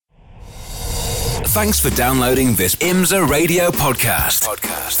Thanks for downloading this IMSA radio podcast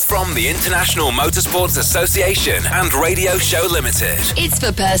from the International Motorsports Association and Radio Show Limited. It's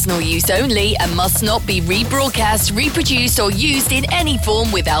for personal use only and must not be rebroadcast, reproduced or used in any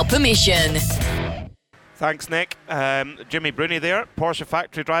form without permission. Thanks, Nick. Jimmy Bruni there, Porsche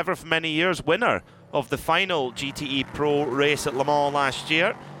factory driver for many years, winner of the final GTE Pro race at Le Mans last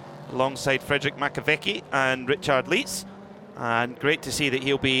year, alongside Frederick Makoviecki and Richard Leitz. And great to see that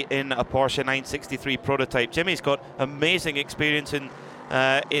he'll be in a Porsche 963 prototype. Jimmy's got amazing experience in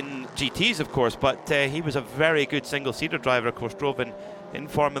GTs, of course, but he was a very good single-seater driver, of course, drove in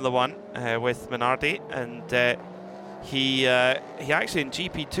Formula 1 with Minardi, and he actually in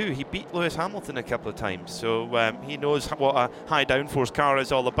GP2 he beat Lewis Hamilton a couple of times, so he knows what a high downforce car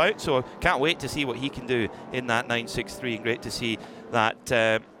is all about, so can't wait to see what he can do in that 963, and great to see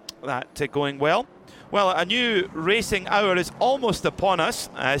that going well. Well, a new racing hour is almost upon us.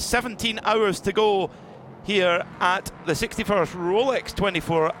 17 hours to go here at the 61st Rolex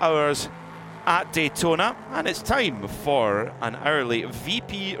 24 Hours at Daytona. And it's time for an hourly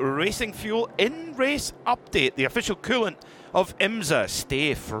VP Racing Fuel in-race update. The official coolant of IMSA.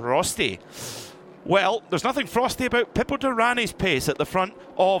 Stay frosty. Well, there's nothing frosty about Pippo Derani's pace at the front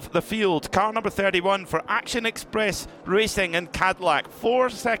of the field. Car number 31 for Action Express Racing and Cadillac.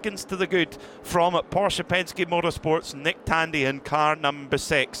 4 seconds to the good from Porsche Penske Motorsports' Nick Tandy in car number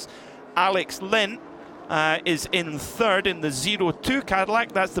 6. Alex Lynn is in third in the 02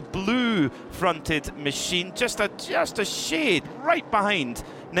 Cadillac. That's the blue-fronted machine. Just a shade right behind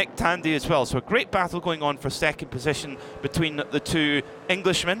Nick Tandy as well. So a great battle going on for second position between the two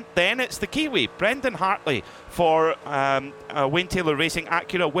Englishmen. Then it's the Kiwi, Brendan Hartley, for Wayne Taylor Racing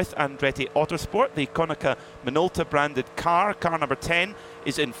Acura with Andretti Autosport. The Konica Minolta branded car. Car number 10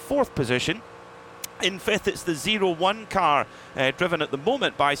 is in fourth position. In fifth, it's the 01 car, driven at the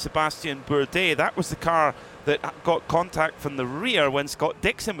moment by Sebastian Bourdais. That was the car that got contact from the rear when Scott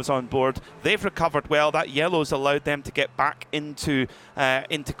Dixon was on board. They've recovered well. That yellow's allowed them to get back into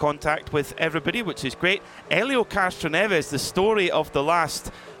contact with everybody, which is great. Elio Castroneves, the story of the last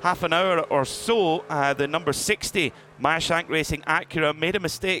half an hour or so, the number 60 Meyershank Racing Acura, made a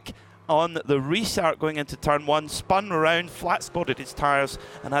mistake on the restart going into turn 1, spun around, flat spotted his tyres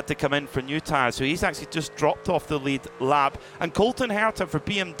and had to come in for new tyres. So he's actually just dropped off the lead lap. And Colton Herta for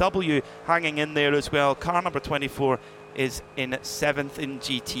BMW hanging in there as well. Car number 24 is in 7th in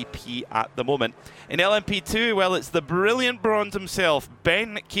GTP at the moment. In LMP2, well, it's the brilliant bronze himself,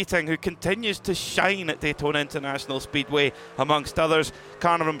 Ben Keating, who continues to shine at Daytona International Speedway, amongst others.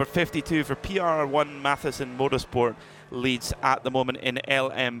 Car number 52 for PR1 Matheson Motorsport leads at the moment in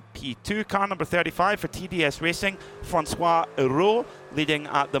LMP2. Car number 35 for TDS Racing, Francois Heroux leading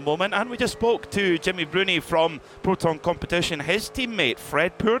at the moment. And we just spoke to Jimmy Bruni from Proton Competition, his teammate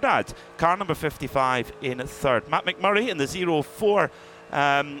Fred Pourdad, car number 55 in third. Matt McMurray in the 04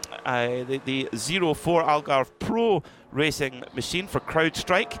 the 04 Algarve Pro Racing machine for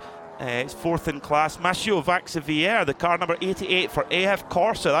CrowdStrike. It's fourth in class. Matteo Vaxivière, the car number 88 for AF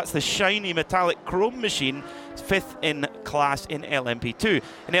Corsa. That's the shiny metallic chrome machine. It's fifth in class in LMP2.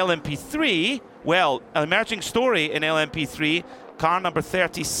 In LMP3, well, an emerging story in LMP3. Car number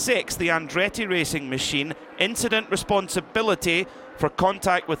 36, the Andretti Racing machine. Incident responsibility for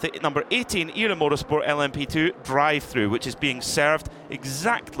contact with the number 18 ERA Motorsport LMP2 drive-through, which is being served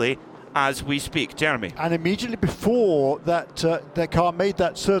exactly as we speak. Jeremy. And immediately before that car made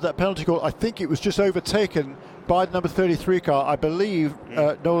served that penalty call, I think it was just overtaken by the number 33 car. I believe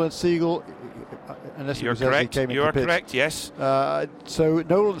Nolan Siegel, unless You're it was correct. As he came into You are pits. correct, yes. So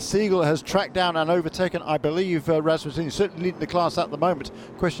Nolan Siegel has tracked down and overtaken, I believe, Rasmussen. He's certainly leading the class at the moment.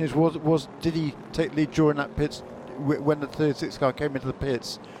 Question is, did he take lead during that pits when the 36 car came into the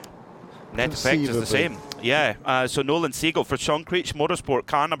pits? Net effect is the same. Yeah, so Nolan Siegel for Sean Creech Motorsport,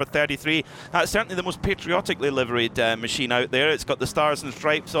 car number 33. That's certainly the most patriotically liveried machine out there. It's got the stars and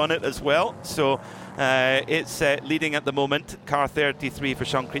stripes on it as well. So it's leading at the moment. Car 33 for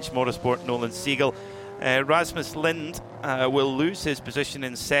Sean Creech Motorsport, Nolan Siegel. Rasmus Lind will lose his position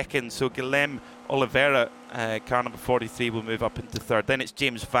in second. So Guilherme Oliveira, car number 43, will move up into third. Then it's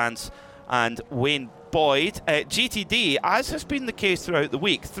James Vance and Wayne Boyd. GTD, as has been the case throughout the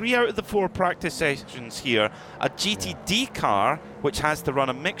week, 3 out of the 4 practice sessions here, a GTD car, which has to run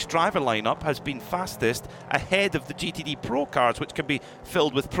a mixed driver lineup, has been fastest ahead of the GTD Pro cars, which can be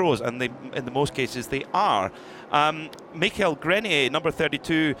filled with pros, and in the most cases they are. Michael Grenier, number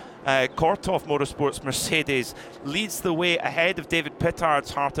 32, Korthoff Motorsports Mercedes, leads the way ahead of David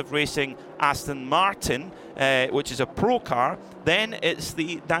Pittard's Heart of Racing Aston Martin, which is a pro car. Then it's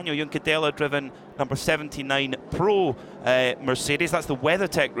the Daniel Juncadella driven number 79 Pro Mercedes. That's the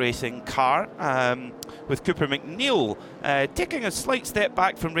WeatherTech racing car, with Cooper McNeil taking a slight step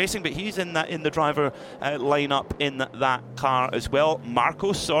back from racing, but he's in the driver lineup in that car as well.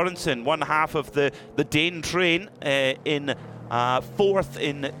 Marco Sorensen, one half of the Dane train, in fourth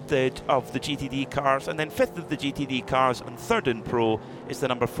of the GTD cars, and then fifth of the GTD cars, and third in Pro is the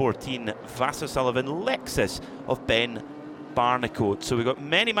number 14 Vassar Sullivan Lexus of Ben Barnicoat. So we've got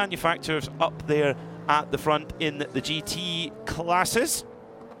many manufacturers up there at the front in the GT classes,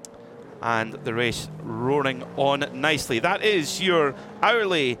 and the race roaring on nicely. That is your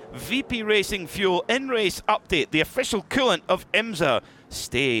hourly VP Racing Fuel in-race update, the official coolant of IMSA.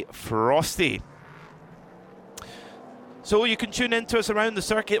 Stay frosty. So you can tune in to us around the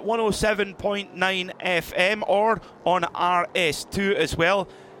circuit, 107.9 FM, or on RS2 as well.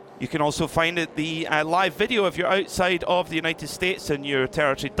 You can also find the live video if you're outside of the United States and your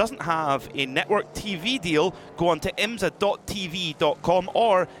territory doesn't have a network TV deal. Go on to imsa.tv.com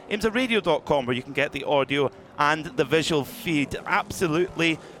or imsaradio.com, where you can get the audio and the visual feed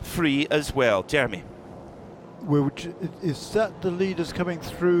absolutely free as well. Jeremy. Is that the leaders coming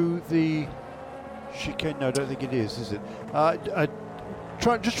through the chicane? No, I don't think it is it?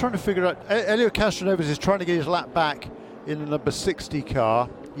 Just trying to figure out. Elio Castroneves is trying to get his lap back in the number 60 car.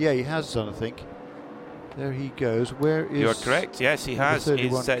 Yeah, he has done, I think. There he goes. Where is... You're correct. Yes, he has.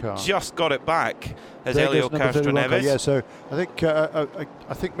 He's just got it back as Elio Castroneves. Yeah, so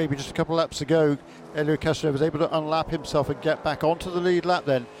I think maybe just a couple of laps ago, Elio Castroneves was able to unlap himself and get back onto the lead lap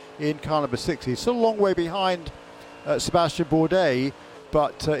then in car number 60. He's still a long way behind Sebastian Bourdais,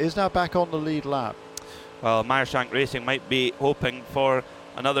 but is now back on the lead lap. Well, Meyershank Racing might be hoping for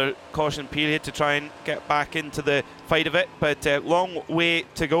another caution period to try and get back into the fight of it, but long way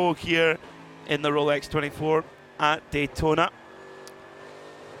to go here in the Rolex 24 at Daytona.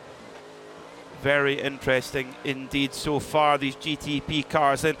 Very interesting indeed so far, these GTP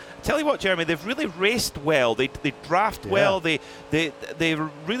cars. And I tell you what, Jeremy, they've really raced well. They draft well. They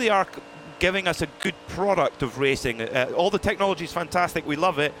really are giving us a good product of racing. All the technology is fantastic. We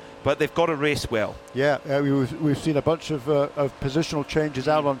love it. But they've got to race well. Yeah, we've seen a bunch of positional changes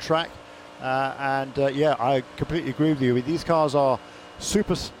out on track, yeah, I completely agree with you. I mean, these cars are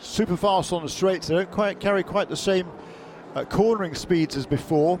super fast on the straights. They don't carry quite the same cornering speeds as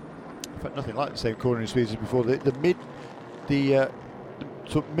before. In fact, nothing like the same cornering speeds as before. The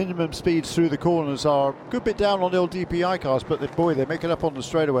sort of minimum speeds through the corners are a good bit down on the old DPI cars, but they make it up on the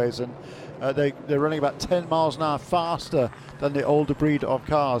straightaways, and they're running about 10 miles an hour faster than the older breed of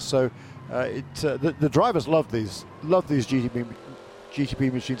cars. So the drivers love these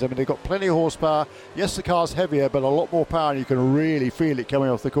GTP machines. I mean, they've got plenty of horsepower. Yes, the car's heavier, but a lot more power, and you can really feel it coming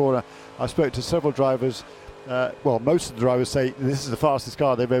off the corner. I spoke to several drivers. Most of the drivers say this is the fastest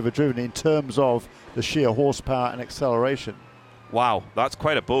car they've ever driven in terms of the sheer horsepower and acceleration. Wow, that's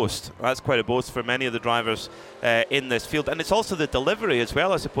quite a boast. That's quite a boast for many of the drivers in this field. And it's also the delivery as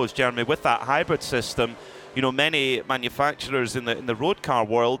well, I suppose, Jeremy, with that hybrid system. You know, many manufacturers in the road car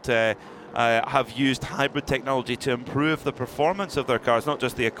world have used hybrid technology to improve the performance of their cars, not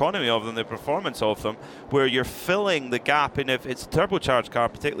just the economy of them, the performance of them, where you're filling the gap, and if it's a turbocharged car,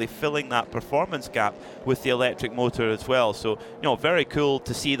 particularly filling that performance gap with the electric motor as well. So, you know, very cool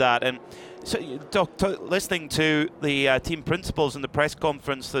to see that. And so, listening to the team principals in the press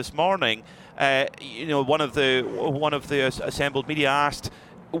conference this morning, you know, one of the assembled media asked,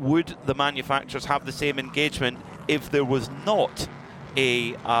 would the manufacturers have the same engagement if there was not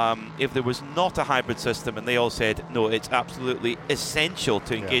a hybrid system? And they all said no, it's absolutely essential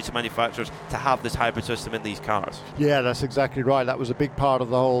to engage the manufacturers to have this hybrid system in these cars. Yeah, that's exactly right. That was a big part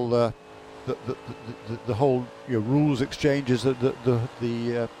of the whole the whole rules exchanges that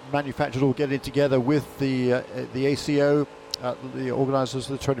the manufacturers all getting together with the ACO, the organisers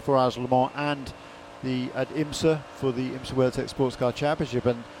of the 24 Hours of Le Mans, and at IMSA for the IMSA WeatherTech Sports Car Championship,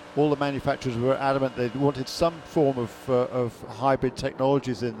 and all the manufacturers were adamant they wanted some form of hybrid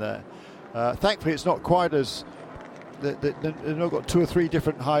technologies in there. Thankfully, it's not quite as they've not got 2 or 3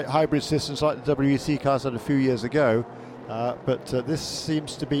 different hybrid systems like the WEC cars had a few years ago. But this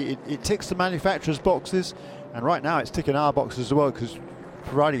seems to be, it ticks the manufacturer's boxes, and right now it's ticking our boxes as well, because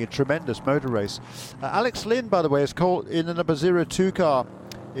providing a tremendous motor race. Alex Lynn, by the way, is called in the number 02 car,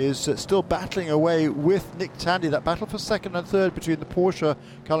 is still battling away with Nick Tandy. That battle for second and third between the Porsche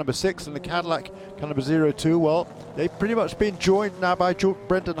car number 6 and the Cadillac car number 02. Well, they've pretty much been joined now by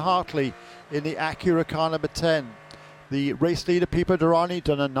Brendan Hartley in the Acura car number 10. The race leader, Pipo Derani,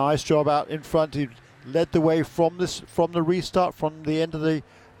 done a nice job out in front. He led the way from the restart, from the end of the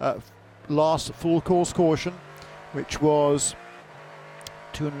last full course caution, which was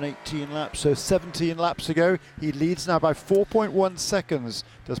 218 laps, so 17 laps to go. He leads now by 4.1 seconds.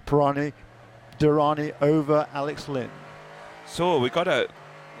 Does Durrani over Alex Lynn. So we got a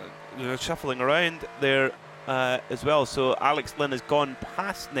shuffling around there as well. So Alex Lynn has gone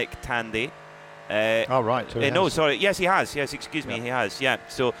past Nick Tandy. Right. So no, sorry. Yes, he has. Yes, excuse me, he has. Yeah.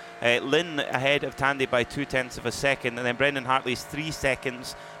 So Lynn ahead of Tandy by 0.2 of a second, and then Brendan Hartley's 3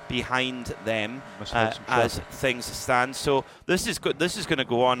 seconds behind them as things stand. So this is good. This is going to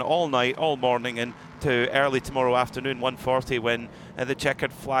go on all night, all morning, and to early tomorrow afternoon, 1:40, when the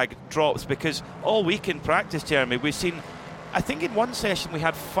checkered flag drops. Because all week in practice, Jeremy, we've seen, I think in one session we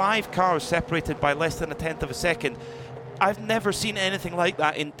had 5 cars separated by less than 1/10 of a second. I've never seen anything like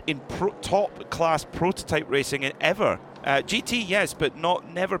that in top class prototype racing ever. GT, yes, but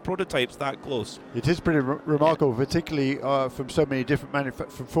never prototypes that close. It is pretty remarkable, particularly from so many different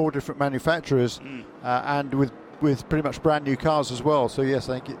from 4 different manufacturers, and with pretty much brand new cars as well. So yes,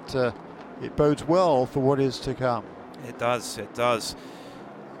 I think it bodes well for what is to come. It does. It does.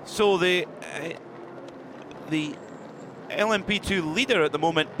 So the LMP2 leader at the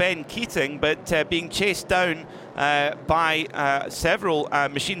moment, Ben Keating, but being chased down by several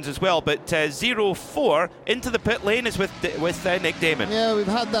machines as well. But 04 into the pit lane is with Nick Damon. Yeah, we've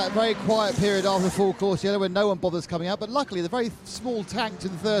had that very quiet period after full course yellow when no one bothers coming out. But luckily, the very small tanks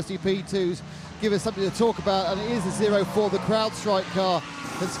and thirsty P2s give us something to talk about. And it is the 04, the CrowdStrike car,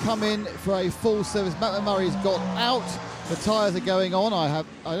 that's come in for a full service. Matt Murray's got out. The tyres are going on. I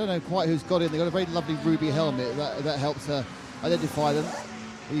don't know quite who's got in. They've got a very lovely ruby helmet. That helps identify them.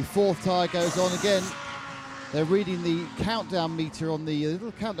 The 4th tyre goes on again. They're reading the countdown meter on the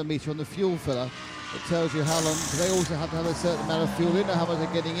little countdown meter on the fuel filler. It tells you how long, because they also have to have a certain amount of fuel in, or how much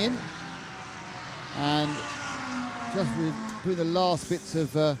they're getting in. And just through the last bits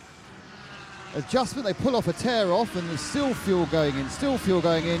of adjustment, they pull off a tear off, and there's still fuel going in. Still fuel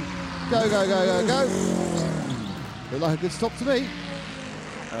going in. Go, go, go, go, go. Looked like a good stop to me.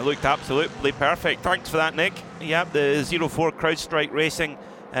 It looked absolutely perfect. Thanks for that, Nick. Yep, the 04 CrowdStrike Racing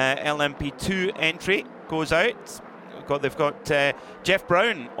LMP2 entry goes out. They've got Jeff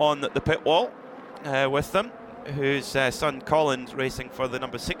Brown on the pit wall with them, whose son Colin's racing for the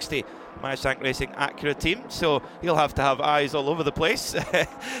number 60 Mustang Racing Acura team. So he'll have to have eyes all over the place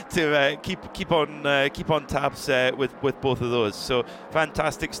to keep on tabs with both of those. So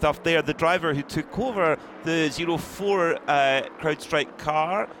fantastic stuff there. The driver who took over the 04 CrowdStrike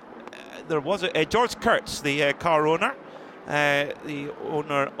car, there was George Kurtz, the car owner, the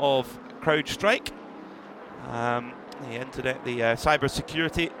owner of CrowdStrike, the internet, the cyber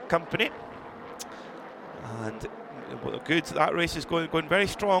security company. And good, that race is going very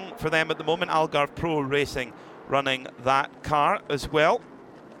strong for them at the moment. Algarve Pro Racing running that car as well.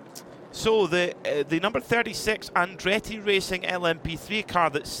 So the number 36 Andretti Racing LMP3 car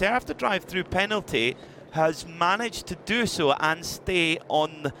that served the drive-through penalty has managed to do so and stay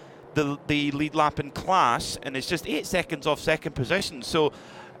on the lead lap in class, and it's just 8 seconds off second position. So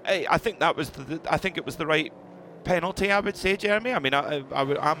I think that was it was the right penalty, I would say, Jeremy. I mean,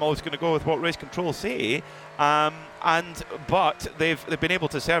 I'm always going to go with what race control say, but they've been able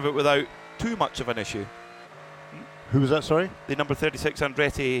to serve it without too much of an issue. Who was that? Sorry, the number 36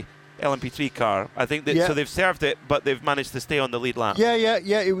 Andretti LMP3 car. I think that so they've served it, but they've managed to stay on the lead lap. Yeah.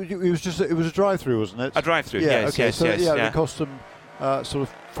 It was a drive-through, wasn't it? A drive-through. Yeah. Yes. Okay. Yes. So yes, yeah, it cost them sort of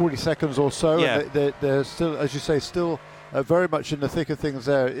 40 seconds or so. Yeah. And they're still, as you say, very much in the thick of things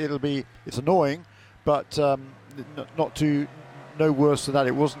there. It's annoying, but no worse than that.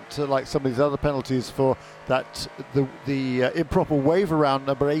 It wasn't like some of these other penalties for that the improper wave around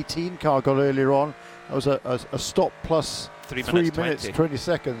number 18 car got earlier on. That was a stop plus 3 minutes 20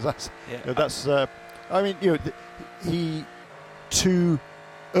 seconds. I mean, he to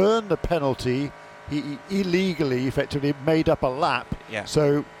earn the penalty, he illegally effectively made up a lap. Yeah.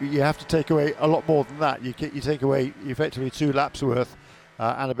 So you have to take away a lot more than that. You take away effectively 2 laps worth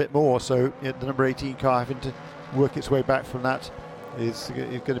and a bit more. So the number 18 car having to work its way back from that is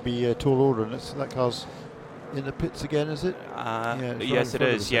going to be a tall order, and that car's in the pits again, is it? Yes, it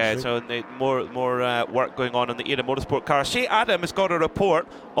is. Yeah, so more work going on the Era Motorsport car. Shea Adam has got a report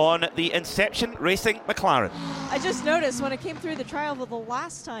on the Inception Racing McLaren. I just noticed when it came through the trial the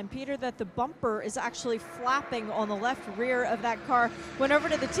last time, Peter, that the bumper is actually flapping on the left rear of that car. Went over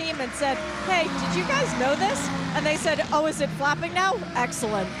to the team and said, "Hey, did you guys know this?" And they said, "Oh, is it flapping now?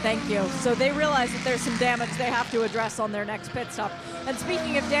 Excellent, thank you." So they realize that there's some damage they have to address on their next pit stop. And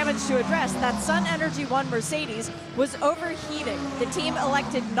speaking of damage to address, that Sun Energy 1 Mercedes was overheating. The team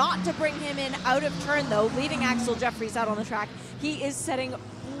elected not to bring him in out of turn, though, leaving Axel Jeffries out on the track. He is setting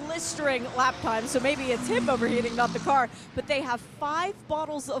blistering lap time, so maybe it's him overheating, not the car. But they have 5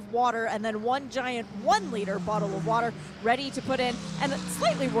 bottles of water and then one giant 1-liter bottle of water ready to put in. And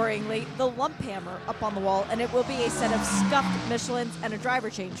slightly worryingly, the lump hammer up on the wall, and it will be a set of scuffed Michelins and a driver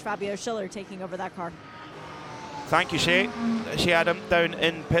change. Fabio Schiller taking over that car. Thank you, Shea. Shea Adam down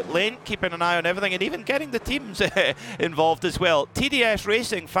in pit lane, keeping an eye on everything and even getting the teams involved as well. TDS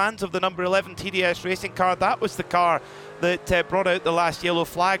Racing, fans of the number 11 TDS Racing car, that was the car that brought out the last yellow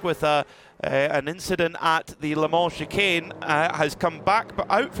flag with an incident at the Le Mans chicane, has come back but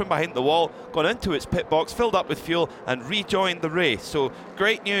out from behind the wall, gone into its pit box, filled up with fuel and rejoined the race. So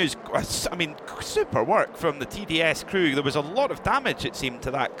great news. I mean, super work from the TDS crew. There was a lot of damage, it seemed,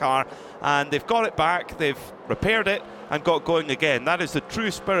 to that car, and they've got it back, they've repaired it and got going again. That is the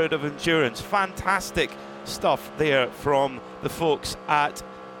true spirit of endurance. Fantastic stuff there from the folks at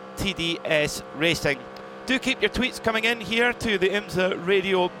TDS Racing. Do keep your tweets coming in here to the IMSA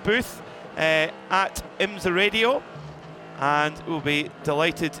Radio booth at IMSA Radio, and we'll be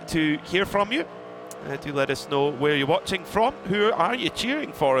delighted to hear from you. Do let us know where you're watching from. Who are you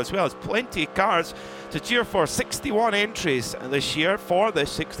cheering for as well? There's plenty of cars to cheer for. 61 entries this year for the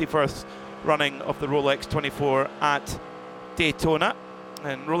 61st running of the Rolex 24 at Daytona,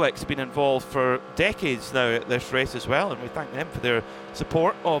 and Rolex has been involved for decades now at this race as well, and we thank them for their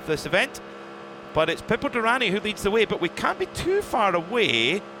support of this event. But it's Pippo Durrani who leads the way, but we can't be too far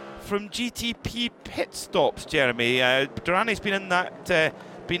away from GTP pit stops, Jeremy. Durrani's been in that,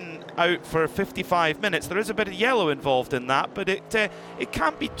 been out for 55 minutes. There is a bit of yellow involved in that, but it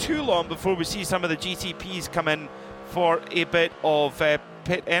can't be too long before we see some of the GTPs come in for a bit of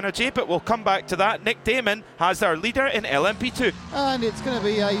pit energy, but we'll come back to that. Nick Damon has our leader in LMP2. And it's going to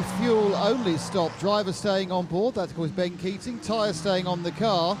be a fuel-only stop. Driver staying on board, that's of course Ben Keating. Tyre staying on the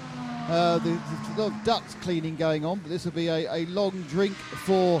car. There's a lot of duct cleaning going on, but this will be a long drink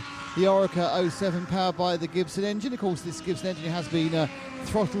for the Orica 07 powered by the Gibson engine. Of course, this Gibson engine has been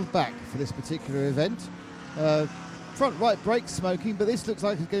throttled back for this particular event. Front right brake smoking, but this looks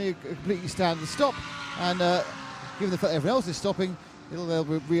like it's going to completely stand the stop. And given the fact everyone else is stopping, they'll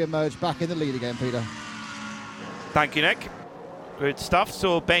re-emerge back in the lead again, Peter. Thank you, Nick. Good stuff.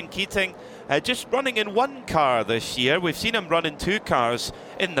 So Ben Keating just running in one car this year. We've seen him run in 2 cars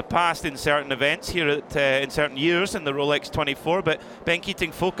in the past in certain events here at, in certain years in the Rolex 24, but Ben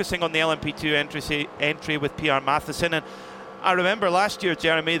Keating focusing on the LMP2 entry with PR Matheson. And I remember last year,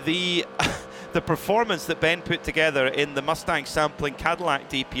 Jeremy, the performance that Ben put together in the Mustang sampling Cadillac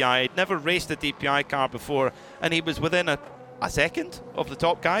DPI. He'd never raced a DPI car before, and he was within a second of the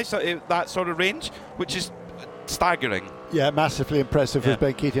top guys, so that sort of range, which is staggering. Yeah, massively impressive with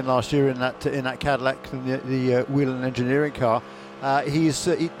Ben Keating last year in that Cadillac, the Whelen Engineering car. This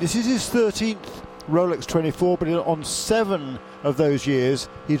is his 13th Rolex 24, but on 7 of those years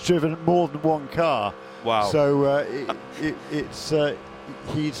he's driven more than one car. Wow! So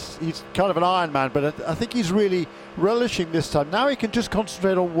he's kind of an Iron Man, but I think he's really relishing this time. Now he can just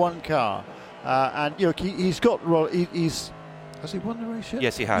concentrate on one car, and he's got has he won the race yet?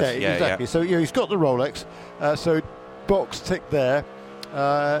 Yes, he has. Yeah, exactly. So he's got the Rolex. So box tick there,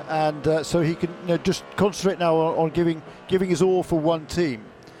 and so he can just concentrate now on giving his all for one team,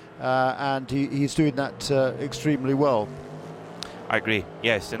 and he's doing that extremely well. I agree.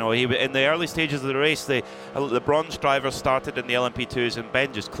 Yes, he in the early stages of the race, the bronze drivers started in the LMP2s, and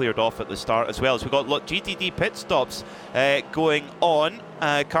Ben just cleared off at the start as well. So we've got GTD pit stops going on.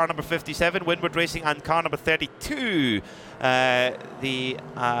 Car number 57, Windward Racing, and car number 32, the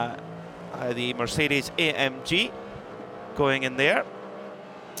Mercedes AMG, going in there.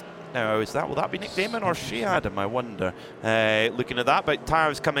 Now, will that be Nick Damon or Shea Adam? I wonder. Looking at that, but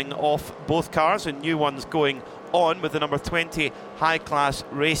tyres coming off both cars and new ones going on with the number 20 High Class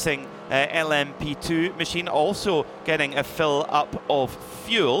Racing LMP2 machine also getting a fill up of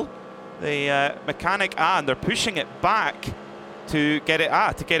fuel. The mechanic, and they're pushing it back to get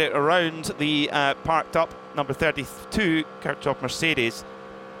it around the parked up number 32 Kirchhoff Mercedes,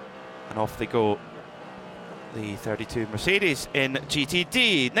 and off they go. The 32 Mercedes in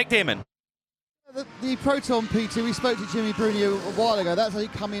GTD. Nick Damon. The Proton P2, we spoke to Jimmy Bruni a while ago. That's actually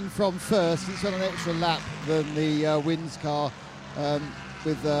come in from first. It's on an extra lap than the Wins car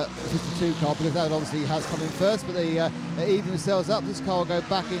with the 52 car, because that obviously has come in first, but they even themselves up. This car will go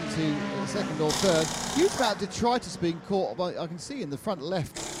back into second or third. Huge amount of detritus being caught, I can see in the front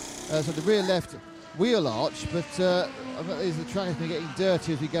left, so the rear left wheel arch, but the track has been getting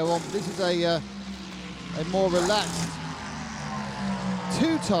dirty as we go on. But this is a more relaxed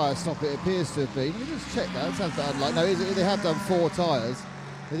 2-tyre stop, it appears to have been. Let me just check that. That sounds bad. No, they have done 4 tyres.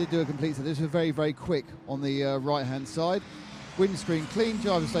 They did do a complete set. This was very, very quick on the right-hand side. windscreen clean,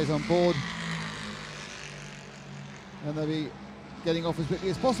 driver stays on board, and they'll be getting off as quickly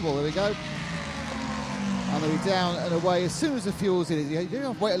as possible. There we go. And they'll be down and away as soon as the fuel's in. You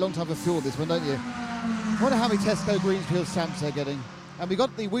have to wait a long time for fuel this one, don't you? I wonder how many Tesco Greenfield stamps they're getting. And we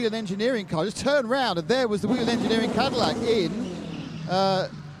got the Wheel and Engineering car. Just turn round, and there was the Wheel and Engineering Cadillac in.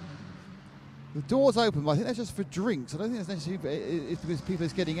 The door's open, but I think that's just for drinks. I don't think it's necessarily it's because people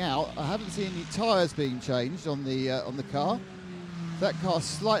is getting out. I haven't seen any tyres being changed on the car. That car's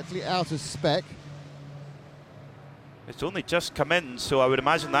slightly out of spec. It's only just come in, so I would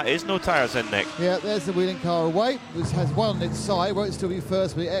imagine that is no tyres in, Nick. Yeah, there's the wheeling car away. This has one on its side. Won't still be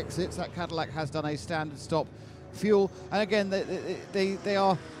first, but it exits. That Cadillac has done a standard stop fuel. And again, they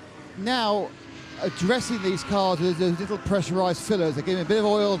are now addressing these cars with those little pressurised fillers. They're giving a bit of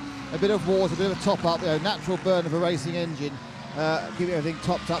oil, a bit of water, a bit of a top up, natural burn of a racing engine, keeping everything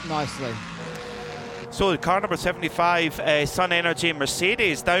topped up nicely. So car number 75, Sun Energy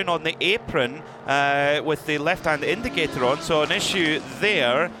Mercedes, down on the apron with the left-hand indicator on, so an issue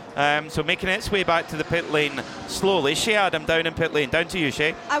there. So making its way back to the pit lane slowly. Shea Adam down in pit lane. Down to you,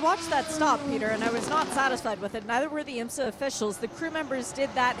 Shea. I watched that stop, Peter, and I was not satisfied with it. Neither were the IMSA officials. The crew members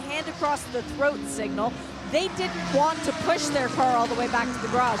did that hand across the throat signal. They didn't want to push their car all the way back to the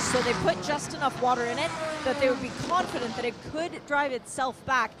garage, so they put just enough water in it that they would be confident that it could drive itself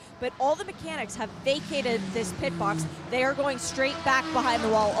back. But all the mechanics have vacated this pit box. They are going straight back behind the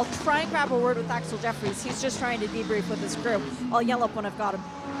wall. I'll try and grab a word with Axel Jeffries. He's just trying to debrief with his crew. I'll yell up when I've got him.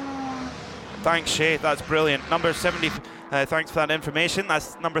 Thanks, Shea. That's brilliant. Number 70. Thanks for that information.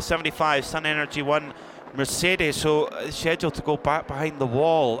 That's number 75, Sun Energy 1 Mercedes. So scheduled to go back behind the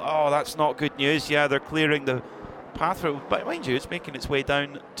wall. Oh, that's not good news. Yeah, they're clearing the path through. But mind you, it's making its way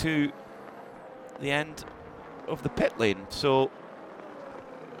down to the end of the pit lane. So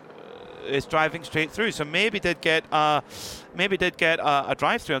it's driving straight through. So maybe did get a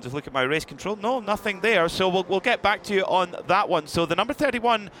drive-through. I'll just look at my race control. No, nothing there. So we'll get back to you on that one. So the number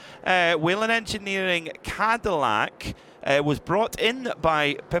 31 Wheel and Engineering Cadillac was brought in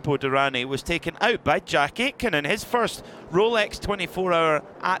by Pippo Durrani, was taken out by Jack Aitken in his first Rolex 24-hour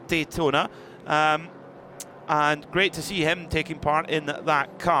at Daytona. And great to see him taking part in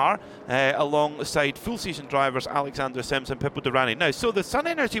that car alongside full-season drivers Alexander Sims and Pippo Durrani. Now, so the Sun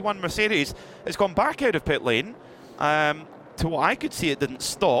Energy 1 Mercedes has gone back out of pit lane. To what I could see, it didn't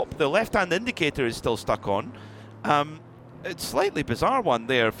stop. The left-hand indicator is still stuck on. It's a slightly bizarre one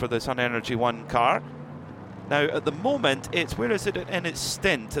there for the Sun Energy 1 car. Now, at the moment, where is it in its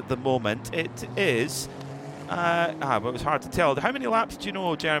stint at the moment? It is... but it was hard to tell. How many laps do you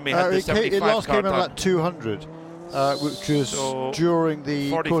know, Jeremy, had the 75 it last car came in done? about 200, which was so during the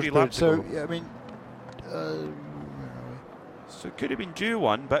 43 laps so, ago. yeah, I mean... so it could have been due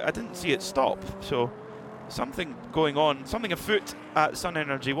one, but I didn't see it stop. So something going on, something afoot at Sun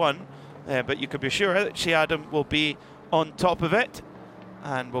Energy 1. But you could be sure that Shea Adam will be on top of it.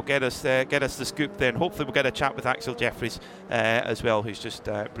 And will get us the scoop then. Hopefully we'll get a chat with Axel Jeffries as well, who's just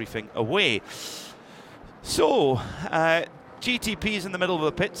briefing away. So, GTP's in the middle of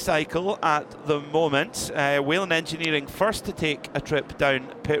a pit cycle at the moment. Wheel and Engineering first to take a trip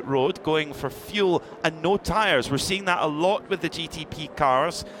down pit road, going for fuel and no tyres. We're seeing that a lot with the GTP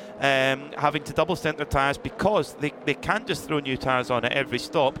cars, having to double stint their tyres because they can't just throw new tyres on at every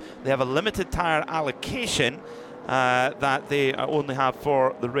stop. They have a limited tyre allocation that they only have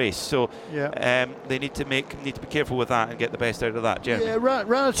for the race, so they need to be careful with that and get the best out of that. Jeremy? Yeah,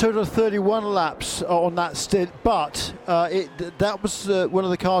 ran a total of 31 laps on that stint, but that was one of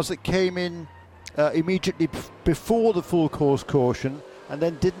the cars that came in immediately before the full course caution, and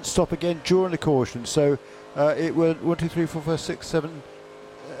then didn't stop again during the caution. So it were 1, 2, 3, 4, 5, 6, 7,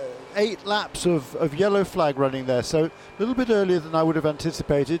 8 laps of yellow flag running there. So a little bit earlier than I would have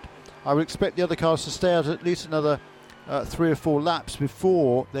anticipated. I would expect the other cars to stay out at least another 3 or 4 laps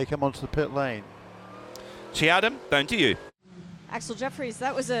before they come onto the pit lane. Shea Adam, down to you. Axel Jeffries,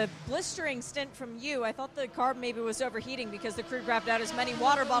 that was a blistering stint from you. I thought the car maybe was overheating because the crew grabbed out as many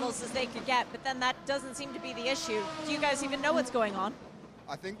water bottles as they could get, but then that doesn't seem to be the issue. Do you guys even know what's going on?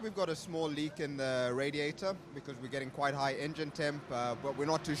 I think we've got a small leak in the radiator because we're getting quite high engine temp, but we're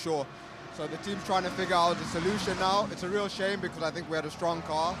not too sure. So the team's trying to figure out a solution now. It's a real shame because I think we had a strong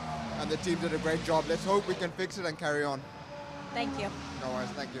car and the team did a great job. Let's hope we can fix it and carry on. Thank you. No worries,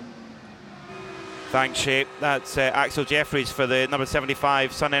 thank you. Thanks, Shea. That's Axel Jeffries for the number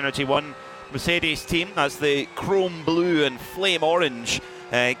 75 Sun Energy 1 Mercedes team. That's the chrome blue and flame orange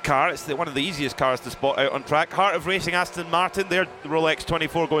car. It's one of the easiest cars to spot out on track. Heart of Racing Aston Martin, their Rolex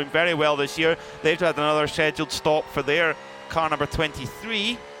 24 going very well this year. They've had another scheduled stop for their car number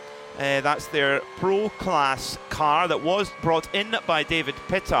 23. That's their Pro Class car that was brought in by David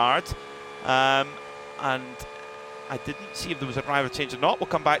Pittard. And I didn't see if there was a driver change or not. We'll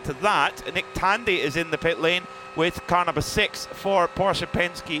come back to that. Nick Tandy is in the pit lane with car number 6 for Porsche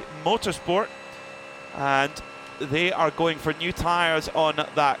Penske Motorsport. And they are going for new tyres on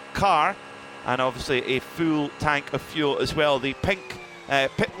that car. And obviously a full tank of fuel as well. The pink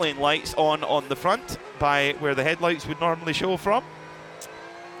pit lane lights on the front by where the headlights would normally show from.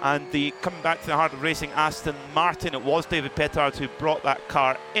 And the coming back to the heart of racing, Aston Martin, it was David Pittard who brought that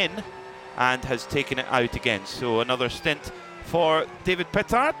car in and has taken it out again. So another stint for David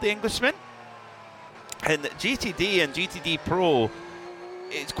Pittard, the Englishman. And GTD and GTD Pro,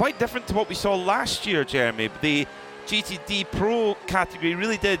 it's quite different to what we saw last year, Jeremy. The GTD Pro category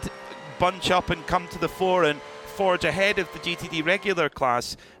really did bunch up and come to the fore and forge ahead of the GTD regular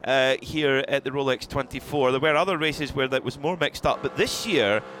class here at the Rolex 24. There were other races where that was more mixed up, but this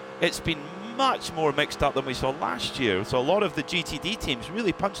year it's been much more mixed up than we saw last year. So a lot of the GTD teams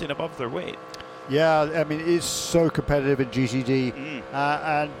really punching above their weight. Yeah, I mean, it is so competitive in GTD,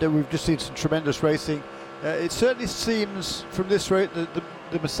 and we've just seen some tremendous racing. It certainly seems from this race that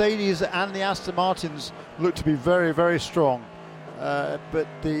the Mercedes and the Aston Martins look to be very, very strong. But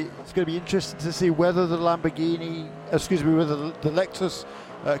it's going to be interesting to see whether the whether the Lexus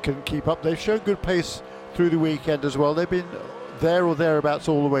can keep up. They've shown good pace through the weekend as well. They've been there or thereabouts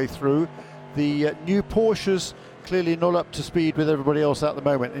all the way through. The new Porsches clearly not up to speed with everybody else at the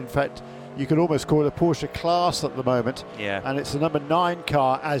moment. In fact, you could almost call it a Porsche class at the moment. Yeah. And it's the number 9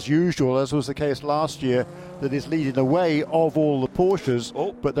 car, as usual, as was the case last year, that is leading the way of all the Porsches.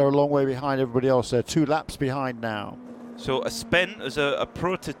 But they're a long way behind everybody else. They're 2 laps behind now. So a spin is a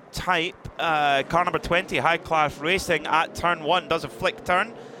prototype. Car number 20, High Class Racing, at turn 1 does a flick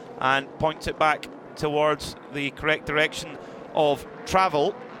turn and points it back towards the correct direction of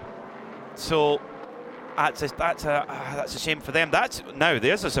travel. So that's a shame for them. Now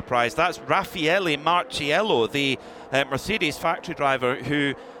there's a surprise. That's Raffaele Marciello, the Mercedes factory driver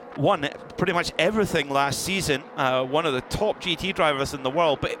who won pretty much everything last season. One of the top GT drivers in the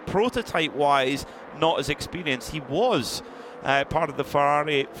world, but prototype-wise, not as experienced. He was part of the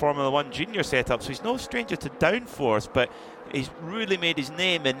Ferrari Formula One Junior setup, so he's no stranger to downforce, but he's really made his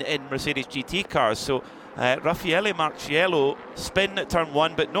name in Mercedes GT cars. So Raffaele Marciello, spin at turn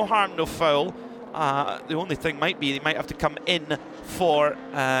 1, but no harm, no foul. The only thing might be he might have to come in for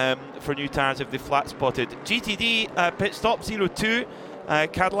new tyres if they flat spotted. GTD pit stop 02.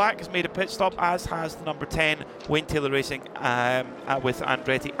 Cadillac has made a pit stop, as has the number 10 Wayne Taylor Racing with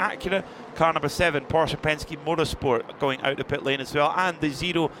Andretti Acura. Car number 7 Porsche Penske Motorsport going out the pit lane as well, and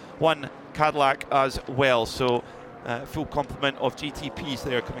the 01 Cadillac as well. So full complement of GTPs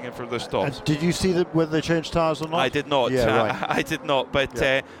there coming in for their stops. And did you see whether they changed tyres or not? I did not. Yeah, right. I did not. But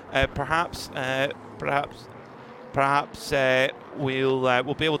perhaps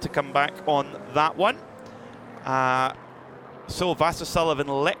we'll be able to come back on that one. So Vassar Sullivan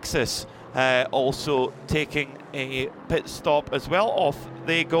Lexus also taking a pit stop as well. Off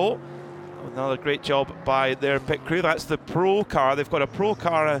they go. Another great job by their pit crew. That's the Pro car. They've got a Pro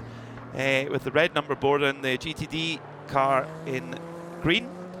car with the red number board and the GTD car in green.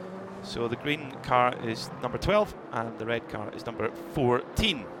 So the green car is number 12 and the red car is number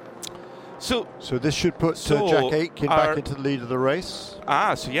 14. So this should put Jack Aitken back into the lead of the race.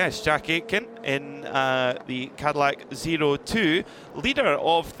 So yes, Jack Aitken in the Cadillac 02. Leader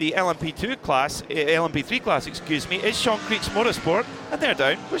of the LMP3 class, is Sean Creech Motorsport, and they're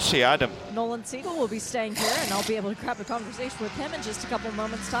down with Shea Adam. Nolan Siegel will be staying here, and I'll be able to grab a conversation with him in just a couple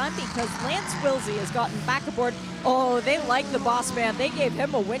moments' time because Lance Wilsey has gotten back aboard. Oh, they like the boss man. They gave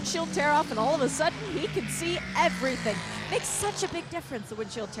him a windshield tear-off, and all of a sudden he can see everything. Makes such a big difference, the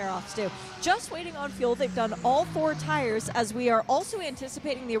windshield tear-offs do. Just waiting on fuel. They've done all 4 tires, as we are also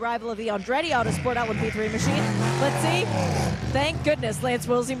anticipating the arrival of the Andretti Autosport LMP3 machine. Let's see. Thank goodness Lance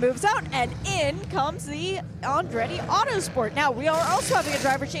Wilsey moves out, and in comes the Andretti Autosport. Now, we are also having a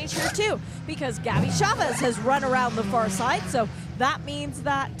driver change here, too, because Gabby Chavez has run around the far side, so that means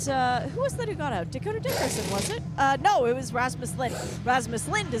that, who was that who got out? Dakota Dickerson, was it? No, it was Rasmus Lind. Rasmus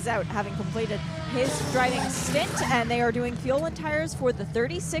Lind is out, having completed his driving stint, and they are doing fuel and tires for the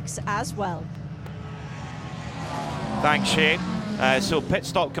 36 as well. Thanks, Shane. So pit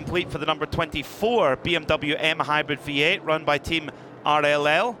stop complete for the number 24 BMW M Hybrid V8 run by Team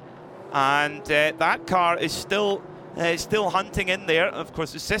RLL, and that car is still hunting in there. Of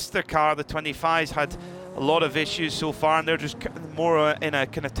course, the sister car, the 25's, had a lot of issues so far, and they're just more in a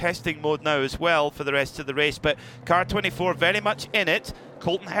kind of testing mode now as well for the rest of the race. But car 24 very much in it.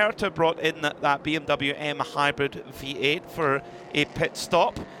 Colton Herter brought in that BMW M Hybrid V8 for a pit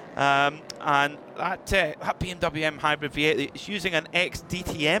stop. And that BMW M Hybrid V8 is using an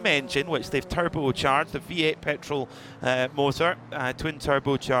XDTM engine, which they've turbocharged, the V8 petrol motor, twin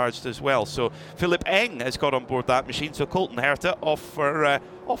turbocharged as well. So Philip Eng has got on board that machine, so Colton Herta off for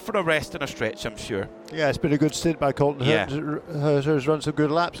a rest and a stretch, I'm sure. Yeah, it's been a good stint by Colton Herta. Has run some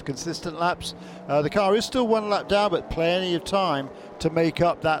good laps, consistent laps. The car is still one lap down, but plenty of time to make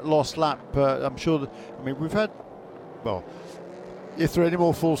up that lost lap. I'm sure we've had, well, if there are any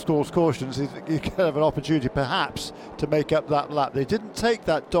more full course cautions, you can have an opportunity perhaps to make up that lap. They didn't take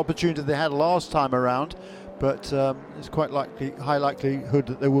that opportunity they had last time around, but it's quite high likelihood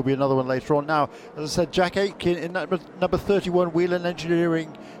that there will be another one later on. Now, as I said, Jack Aitken in that number 31 Whelen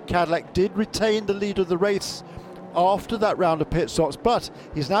Engineering Cadillac did retain the lead of the race after that round of pit stops, but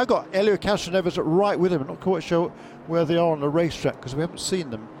he's now got Elio Castroneves right with him. I'm not quite sure where they are on the racetrack because we haven't seen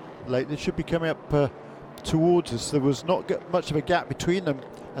them late. They should be coming up towards us. There was not much of a gap between them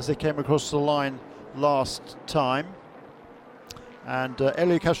as they came across the line last time. And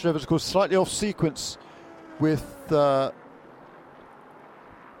Elio Castroneves, of course, slightly off sequence with the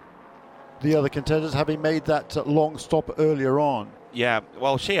other contenders, having made that long stop earlier on. Yeah,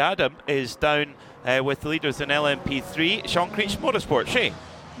 well, Shea Adam is down with the leaders in LMP3, Sean Creech Motorsport. Shea.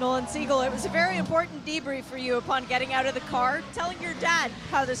 Nolan Siegel, it was a very important debrief for you upon getting out of the car, telling your dad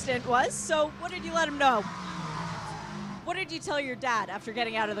how the stint was. So what did you let him know? What did you tell your dad after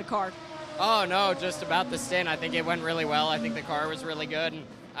getting out of the car? Oh, no, just about the stint. I think it went really well. I think the car was really good, and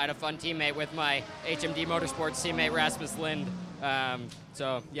I had a fun teammate with my HMD Motorsports teammate, Rasmus Lind.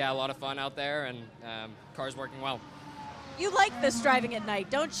 So, yeah, a lot of fun out there, and car's working well. You like this driving at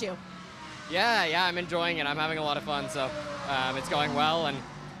night, don't you? Yeah, I'm enjoying it. I'm having a lot of fun, so it's going well, and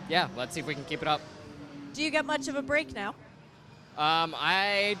yeah, let's see if we can keep it up. Do you get much of a break now?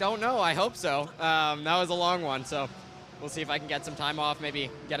 I don't know. I hope so. That was a long one, so we'll see if I can get some time off, maybe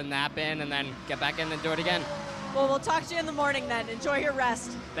get a nap in, and then get back in and do it again. Well, we'll talk to you in the morning then. Enjoy your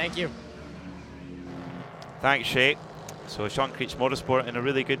rest. Thank you. Thanks, Shea. So Sean Creech Motorsport in a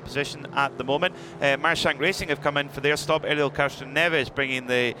really good position at the moment. Marchang Racing have come in for their stop. Ariel Castroneves bringing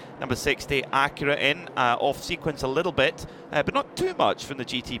the number 60 Acura in, off sequence a little bit, but not too much from the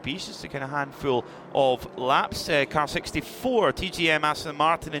GTP, just a kind of handful of laps. Car 64, TGM Aston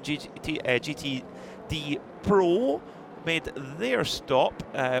Martin and GTD Pro made their stop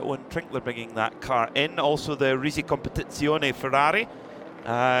when Trinkler bringing that car in. Also the Risi Competizione Ferrari,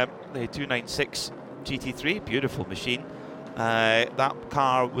 the 296 GT3, beautiful machine. That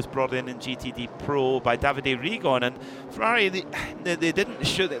car was brought in GTD Pro by Davide Rigon, and Ferrari they didn't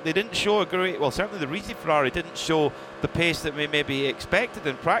show a great, well, certainly the Risi Ferrari didn't show the pace that we maybe expected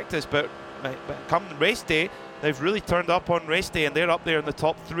in practice, but come race day they've really turned up on race day, and they're up there in the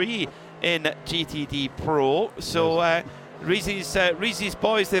top 3 in GTD Pro. So Risi's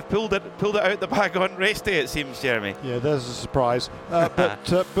boys, they've pulled it out the bag on race day, it seems, Jeremy. Yeah, there's a surprise.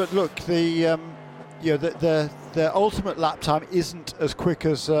 But look, their ultimate lap time isn't as quick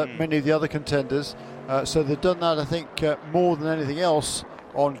as many of the other contenders. So they've done that, I think, more than anything else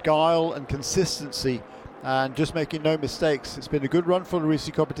on guile and consistency and just making no mistakes. It's been a good run for the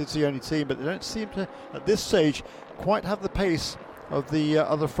Risi Competizione team, but they don't seem to, at this stage, quite have the pace of the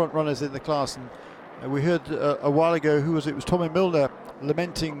other front runners in the class. And we heard a while ago, who was it? It was Tommy Milner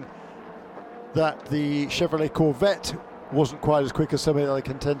lamenting that the Chevrolet Corvette wasn't quite as quick as some of the other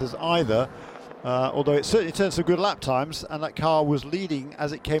contenders either. Although it certainly turned some good lap times, and that car was leading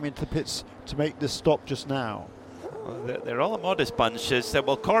as it came into the pits to make this stop just now. Well, they're all a modest bunch.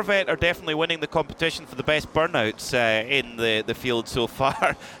 Well, Corvette are definitely winning the competition for the best burnouts in the field so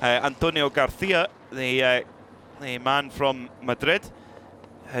far. Antonio Garcia, the man from Madrid,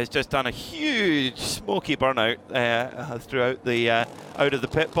 has just done a huge smoky burnout throughout the out of the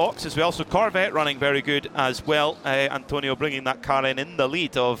pit box as well. So Corvette running very good as well. Antonio bringing that car in the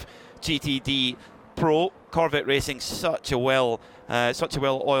lead of GTD Pro. Corvette Racing, such a well-oiled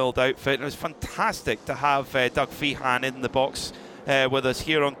outfit. It was fantastic to have Doug Feehan in the box with us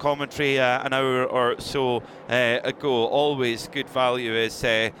here on commentary an hour or so ago. Always good value is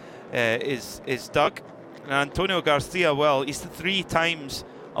Doug. And Antonio Garcia, well, he's 3 times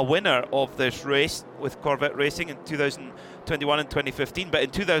a winner of this race with Corvette Racing in 2021 and 2015, but in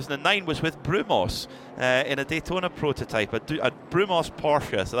 2009 was with Brumos in a Daytona prototype, a Brumos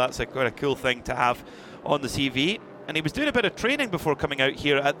Porsche, so that's quite a cool thing to have on the CV. And he was doing a bit of training before coming out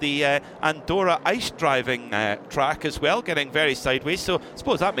here at the Andorra ice driving track as well, getting very sideways, so I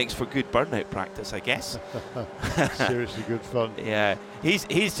suppose that makes for good burnout practice, I guess. Seriously good fun. Yeah,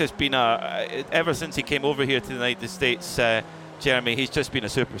 he's just been ever since he came over here to the United States, Jeremy, he's just been a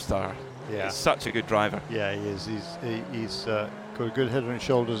superstar. Yeah, he's such a good driver. Yeah, he is. He's got a good head on his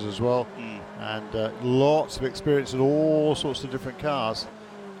shoulders as well, and lots of experience in all sorts of different cars,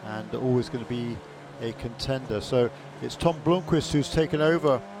 and always going to be a contender. So it's Tom Blomqvist who's taken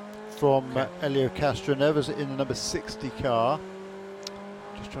over from Elio Castro-Neves in the number 60 car.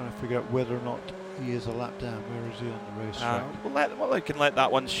 Just trying to figure out whether or not he is a lap down. Where is he on the racetrack? Well, I can let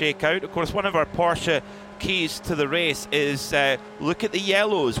that one shake out. Of course, one of our Porsche keys to the race is look at the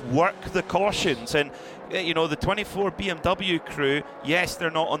yellows, work the cautions, and the 24 BMW crew, yes, they're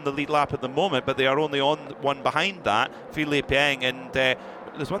not on the lead lap at the moment, but they are only on one behind that, Philippe Eng, and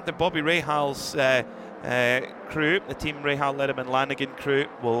there's one thing, Bobby Rahal's crew, the Team Rahal Letterman Lanigan crew,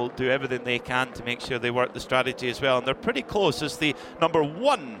 will do everything they can to make sure they work the strategy as well, and they're pretty close as the number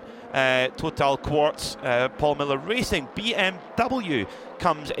 1 Total Quartz Paul Miller Racing BMW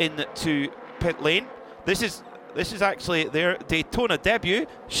comes into pit lane. This is actually their Daytona debut.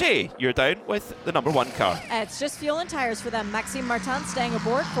 Shay, you're down with the number 1 car. It's just fuel and tires for them. Maxime Martin staying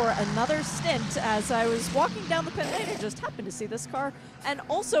aboard for another stint. As I was walking down the pit lane, I just happened to see this car. And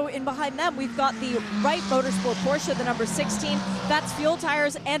also in behind them, we've got the Wright Motorsport Porsche, the number 16. That's fuel,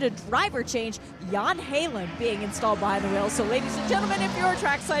 tires, and a driver change. Jan Halen being installed behind the wheel. So ladies and gentlemen, if you're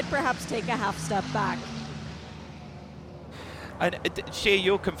trackside, perhaps take a half step back. And Shay,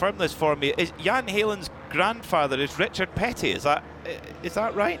 you'll confirm this for me. Jan Halen's grandfather is Richard Petty. Is that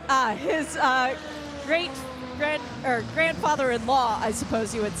right? His grandfather-in-law, I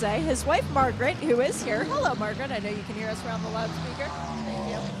suppose you would say. His wife Margaret, who is here. Hello, Margaret. I know you can hear us around the loudspeaker.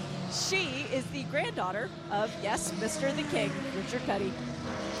 Thank you. She is the granddaughter of, yes, Mr. the King, Richard Petty.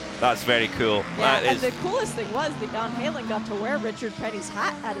 That's very cool. Yeah, and the coolest thing was that Jan Halen got to wear Richard Petty's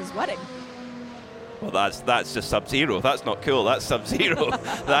hat at his wedding. Well, that's just Sub-Zero. That's not cool. That's Sub-Zero.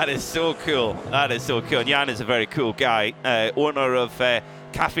 That is so cool. That is so cool. And Jan is a very cool guy. Owner of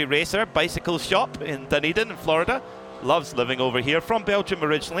Cafe Racer bicycle shop in Dunedin, in Florida. Loves living over here. From Belgium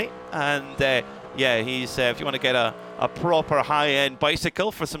originally. And he's if you want to get a proper high-end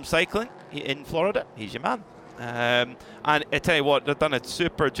bicycle for some cycling in Florida, he's your man. And I tell you what, they've done a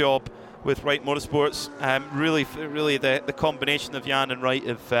super job with Wright Motorsports. Really, the combination of Jan and Wright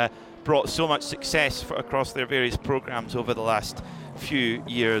have brought so much success across their various programs over the last few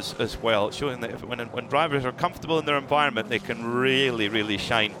years as well, showing that when drivers are comfortable in their environment, they can really, really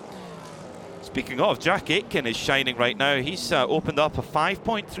shine. Speaking of, Jack Aitken is shining right now. He's opened up a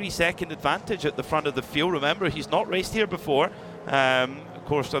 5.3 second advantage at the front of the field. Remember, he's not raced here before. Of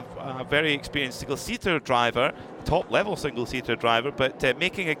course, a very experienced single-seater driver, top-level single-seater driver, but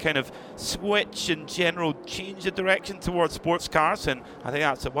making a kind of switch and general change of direction towards sports cars, and I think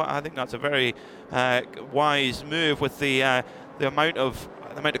that's a very wise move with the amount of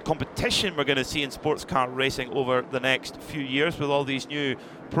competition we're going to see in sports car racing over the next few years with all these new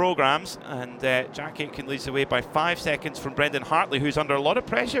programs. And Jack Aitken leads the way by 5 seconds from Brendan Hartley, who's under a lot of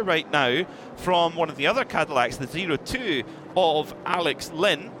pressure right now from one of the other Cadillacs, the 02 of Alex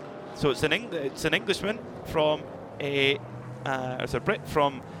Lynn. So it's an Englishman from it's a Brit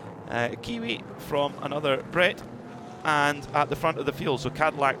from Kiwi from another Brit, and at the front of the field, so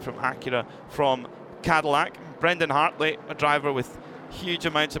Cadillac from Acura from Cadillac. Brendan Hartley, a driver with huge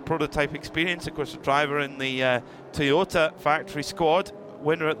amounts of prototype experience, of course a driver in the Toyota factory squad,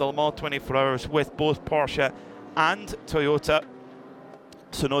 winner at the Le Mans 24 Hours with both Porsche and Toyota,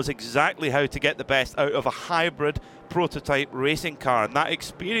 so knows exactly how to get the best out of a hybrid prototype racing car, and that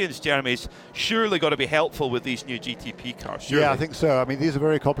experience, Jeremy, is surely got to be helpful with these new GTP cars. Surely. Yeah, I think so. I mean, these are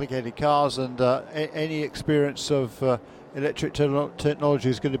very complicated cars, and any experience of electric technology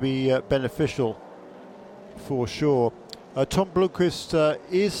is going to be beneficial for sure. Tom Blomqvist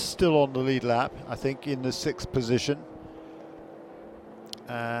is still on the lead lap, I think, in the 6th position,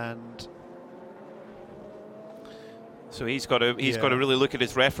 and so he's got to really look at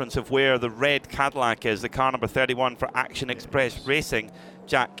his reference of where the red Cadillac is, the car number 31 for Action Express Racing.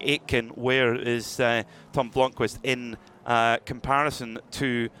 Jack Aitken, where is Tom Blomqvist in comparison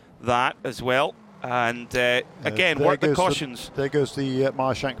to that as well? And again, work the cautions. There goes the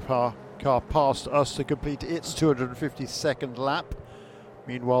Meyershank car past us to complete its 252nd lap.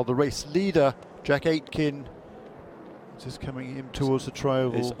 Meanwhile, the race leader, Jack Aitken, is coming in towards the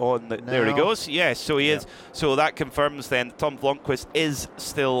trioval. Is on there he goes. Yes, so he is. So that confirms then Tom Blomqvist is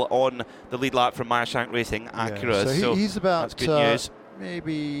still on the lead lap from Meyershank Racing Acura. Yeah. So he's about that's good news.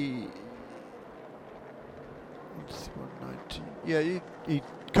 Maybe 190. Yeah, he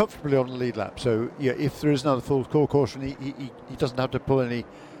comfortably on the lead lap. So yeah, if there is another full core caution, he doesn't have to pull any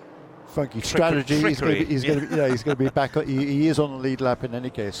funky strategy. He's going to be back. He is on the lead lap in any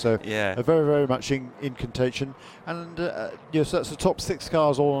case. So very, very much in contention. And so that's the top 6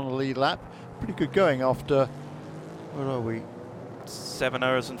 cars all on the lead lap. Pretty good going after. Where are we? 7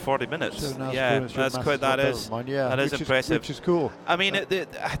 hours and 40 minutes. 7 hours, Yeah, 40 minutes, that's quite. That is impressive. Which is cool. I mean,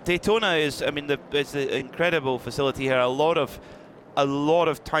 Daytona is. I mean, it's an incredible facility here. A lot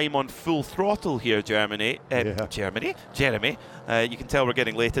of time on full throttle here, Jeremy. You can tell we're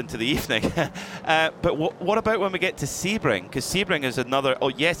getting late into the evening. But what about when we get to Sebring? Because Sebring is another. Oh,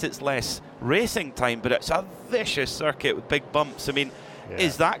 yes, it's less racing time, but it's a vicious circuit with big bumps. I mean,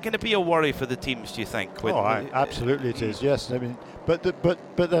 is that going to be a worry for the teams? Do you think? Absolutely, it is. Yes, I mean, but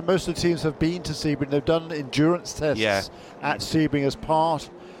then most of the teams have been to Sebring. They've done endurance tests at Sebring as part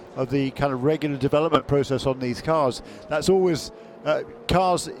of the kind of regular development process on these cars. That's always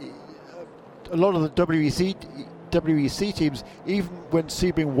cars. A lot of the WEC teams, even when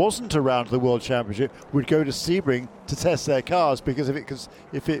Sebring wasn't around the World Championship, would go to Sebring to test their cars, because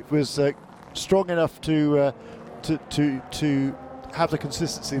if it was strong enough to have the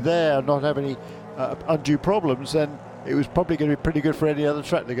consistency there and not have any undue problems, then it was probably going to be pretty good for any other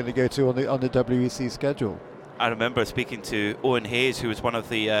track they're going to go to on the WEC schedule. I remember speaking to Owen Hayes, who was one of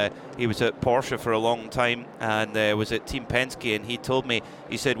the, he was at Porsche for a long time and was at Team Penske, and he told me,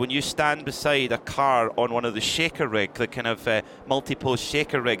 he said, when you stand beside a car on one of the shaker rigs, the kind of multi-post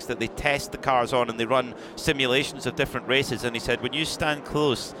shaker rigs that they test the cars on and they run simulations of different races, and he said, when you stand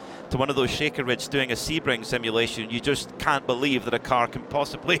close to one of those shaker rigs doing a Sebring simulation, you just can't believe that a car can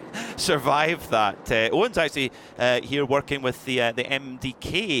possibly survive that. Owen's actually here working with the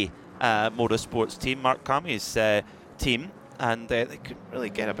MDK motorsports team, Mark Kami's team, and they couldn't really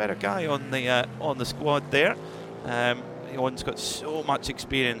get a better guy on the squad there. Owen's got so much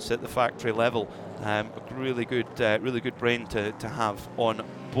experience at the factory level. A really good brain to have on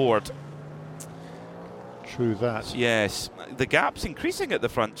board. True that. Yes, the gap's increasing at the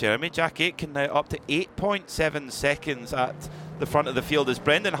front, Jeremy. Jack Aitken now up to 8.7 seconds at the front of the field as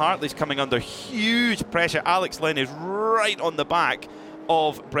Brendan Hartley's coming under huge pressure. Alex Lynn is right on the back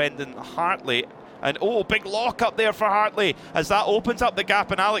of Brendan Hartley. And big lock up there for Hartley as that opens up the gap,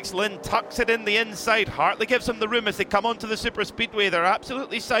 and Alex Lynn tucks it in the inside. Hartley gives him the room as they come onto the super speedway. They're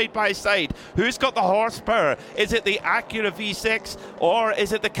absolutely side by side. Who's got the horsepower? Is it the Acura V6 or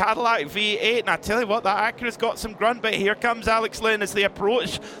is it the Cadillac V8? And I tell you what, that Acura's got some grunt, but here comes Alex Lynn as they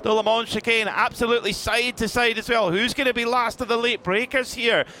approach the Le Mans chicane, absolutely side to side as well. Who's going to be last of the late breakers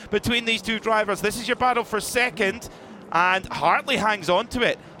here between these two drivers? This is your battle for second. And Hartley hangs on to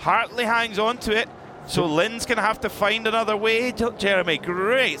it. So Lynn's going to have to find another way, Jeremy.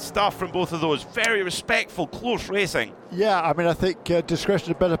 Great stuff from both of those. Very respectful, close racing. Yeah, I mean, I think discretion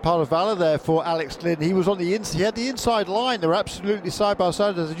is a better part of valour there for Alex Lynn. He was on the inside. He had the inside line. They were absolutely side by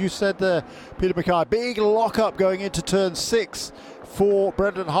side, as you said there, Peter Mackay. Big lock-up going into turn 6 for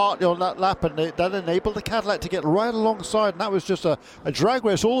Brendan Hartley on that lap, and that enabled the Cadillac to get right alongside, and that was just a drag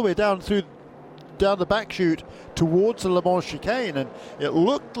race all the way down the back chute towards the Le Mans chicane, and it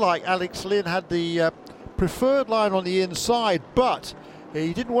looked like Alex Lynn had the preferred line on the inside, but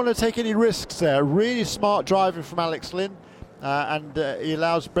he didn't want to take any risks there. Really smart driving from Alex Lynn, and he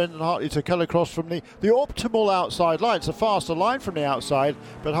allows Brendan Hartley to cut across from the optimal outside line. It's a faster line from the outside,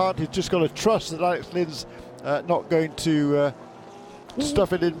 but Hartley's just got to trust that Alex Lynn's not going to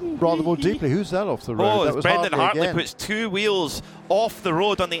stuff it in rather more deeply. Who's that off the road? That was Brendan Hartley again. Puts two wheels off the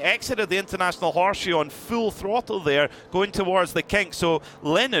road on the exit of the International Horseshoe on full throttle there, going towards the kink. So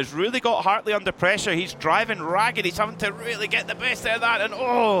Lynn has really got Hartley under pressure. He's driving ragged. He's having to really get the best out of that.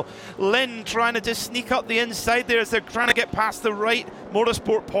 And Lynn trying to just sneak up the inside there as they're trying to get past the right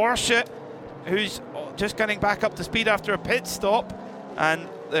Motorsport Porsche, who's just getting back up to speed after a pit stop. And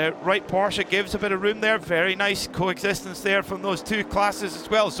the right Porsche gives a bit of room there. Very nice coexistence there from those two classes as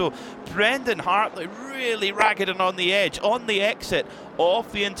well. So Brendan Hartley really ragged and on the edge on the exit of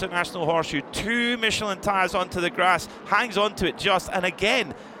the International Horseshoe. 2 Michelin tyres onto the grass, hangs onto it just, and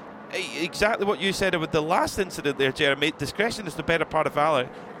again, exactly what you said with the last incident there, Jeremy. Discretion is the better part of valor.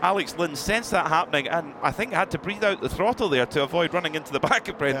 Alex Lynn sensed that happening, and I think had to breathe out the throttle there to avoid running into the back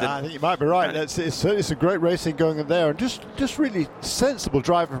of Brendan. Yeah, I think you might be right. It's a great racing going in there, and just really sensible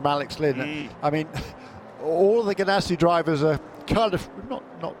driving from Alex Lynn. I mean, all the Ganassi drivers are kind of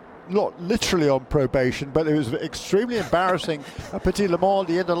not literally on probation, but it was extremely embarrassing at Petit Le Mans at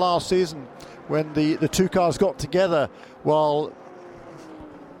the end of last season when the two cars got together while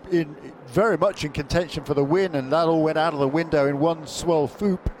very much in contention for the win, and that all went out of the window in one swell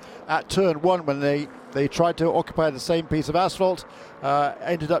foop at turn 1 when they tried to occupy the same piece of asphalt.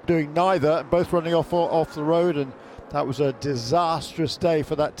 Ended up doing neither, both running off the road, and that was a disastrous day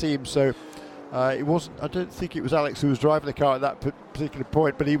for that team. So it wasn't. I don't think it was Alex who was driving the car at that particular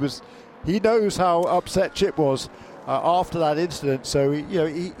point, but he knows how upset Chip was after that incident. So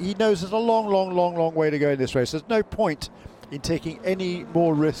he knows there's a long way to go in this race. There's no point in taking any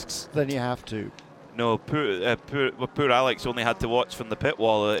more risks than you have to. No, poor Alex only had to watch from the pit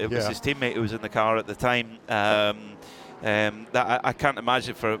wall. It was his teammate who was in the car at the time. That I can't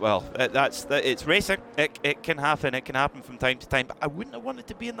imagine it's racing. It can happen. It can happen from time to time. But I wouldn't have wanted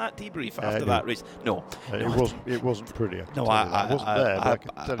to be in that debrief after that race. No, it wasn't pretty. No, I wasn't there. But I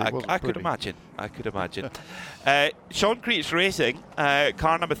can tell you it wasn't I could imagine. Sean Creech Racing,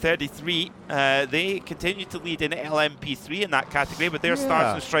 car number 33. They continue to lead in LMP3 in that category with their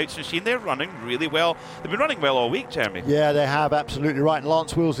Stars and Stripes machine. They're running really well. They've been running well all week, Jeremy. Yeah, they have, absolutely right. And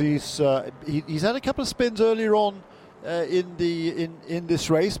Lance Wills, he's had a couple of spins earlier on in this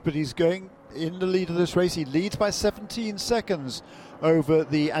race, but he's going in the lead of this race. He leads by 17 seconds over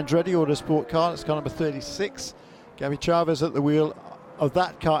the Andretti Autosport car. It's car number 36. Gabby Chavez at the wheel of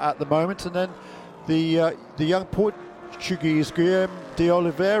that car at the moment, and then the young Portuguese Guilherme de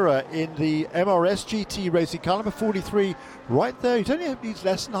Oliveira in the MRS GT Racing car number 43 right there. He's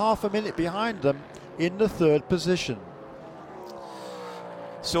less than half a minute behind them in the third position.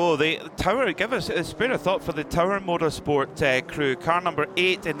 So the Tower, give us a spare of thought for the Tower Motorsport crew, car number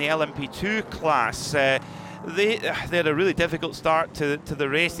 8 in the LMP2 class. They had a really difficult start to the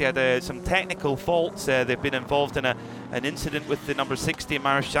race. They had some technical faults. They've been involved in an incident with the number 60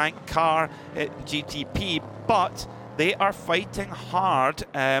 Marushank car at GTP, but they are fighting hard.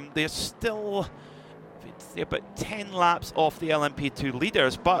 They're still about 10 laps off the LMP2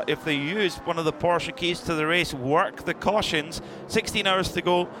 leaders, but if they use one of the Porsche keys to the race, work the cautions, 16 hours to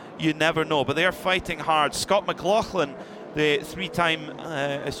go, you never know. But they are fighting hard. Scott McLaughlin, the 3-time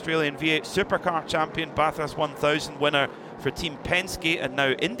Australian V8 Supercar champion, Bathurst 1000 winner for Team Penske, and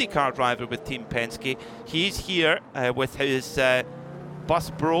now IndyCar driver with Team Penske. He's here with his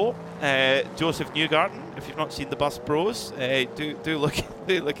bus bro, Joseph Newgarden. If you've not seen the Bus Bros, do look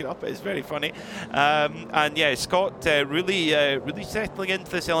it up. It's very funny. And yeah, Scott really settling into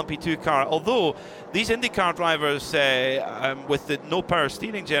this LMP2 car. Although these IndyCar drivers with the no power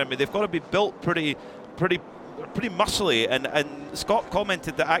steering, Jeremy, they've got to be built pretty muscly. And Scott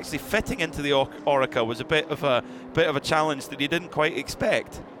commented that actually fitting into the Orica was a bit of a challenge that he didn't quite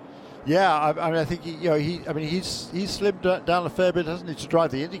expect. Yeah, I think he's slimmed down a fair bit, hasn't he, to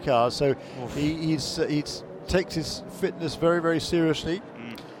drive the IndyCar? So he takes his fitness very, very seriously,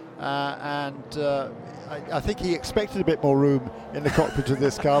 and I think he expected a bit more room in the cockpit of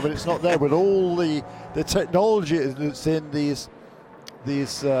this car, but it's not there. With all the technology that's in these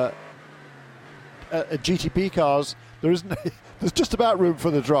GTP cars, there's just about room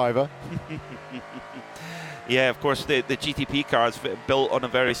for the driver. Yeah, of course, the GTP car is built on a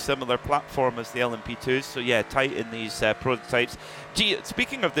very similar platform as the LMP2s, so yeah, tight in these prototypes.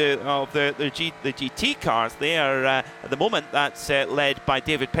 Speaking of the GT cars, they are at the moment that's led by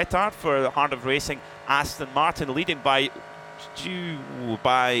David Pittard for the Heart of Racing Aston Martin, leading by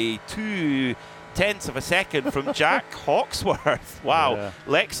 0.2 of a second from Jack Hawksworth. Wow, yeah.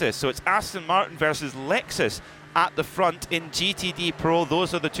 Lexus. So it's Aston Martin versus Lexus at the front in GTD Pro.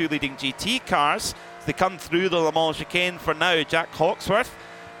 Those are the two leading GT cars. They come through the Le Mans chicane for now. Jack Hawksworth,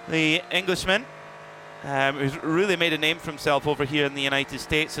 the Englishman, who's really made a name for himself over here in the United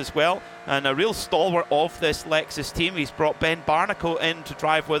States as well, and a real stalwart of this Lexus team. He's brought Ben Barnacle in to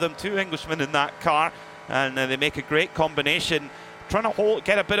drive with him, two Englishmen in that car, and they make a great combination, trying to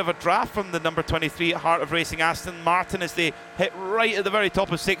get a bit of a draft from the number 23 at Heart of Racing Aston Martin as they hit right at the very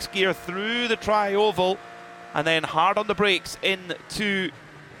top of 6th gear through the tri-oval, and then hard on the brakes into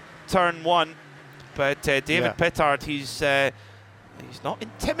turn 1. But David Pittard, he's not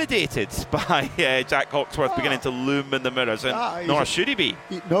intimidated by Jack Hawksworth beginning to loom in the mirrors, and nor should he be.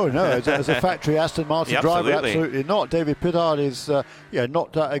 No, as a factory Aston Martin driver, absolutely not. David Pittard is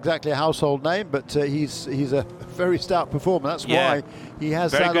not exactly a household name, but he's a very stout performer. That's why he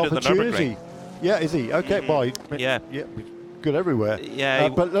has very that opportunity. Yeah, is he? Okay, well, good everywhere. Yeah,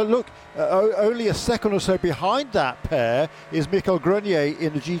 but look, only a second or so behind that pair is Michael Grenier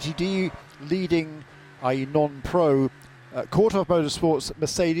in the GTD leading, i.e. non-pro, Courthoff Motorsports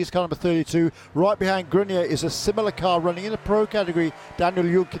Mercedes, car number 32. Right behind Grenier is a similar car running in the pro category, Daniel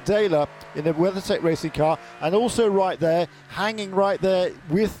Juncadela in a WeatherTech racing car. And also right there, hanging right there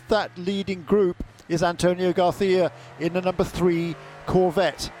with that leading group, is Antonio Garcia in the number 3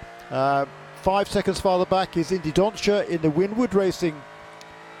 Corvette. 5 seconds farther back is Indy Doncia in the Winwood Racing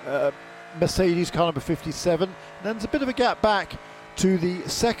Mercedes, car number 57. And then there's a bit of a gap back to the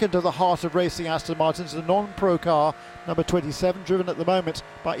second of the Heart of Racing Aston Martins, the non-pro car, number 27, driven at the moment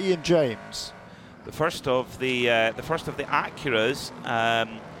by Ian James. The first of the Acuras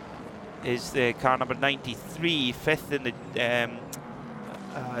is the car number 93, fifth in the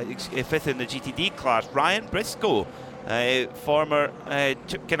GTD class. Ryan Briscoe former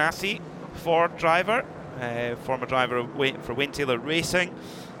Chip Ganassi Ford driver, former driver for Wayne Taylor Racing,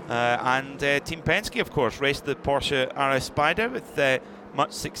 and Team Penske, of course, raced the Porsche RS Spider with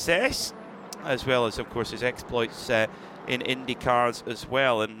much success, as well as, of course, his exploits in Indy cars as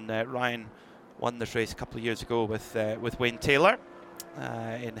well. And Ryan won this race a couple of years ago with Wayne Taylor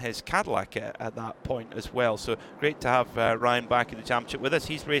in his Cadillac at that point as well. So great to have Ryan back in the championship with us.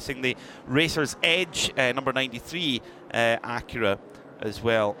 He's racing the Racer's Edge number 93 Acura as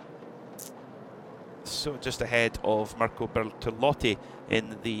well. So just ahead of Marco Bertolotti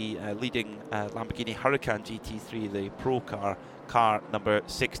in the leading Lamborghini Huracan GT3, the Pro car number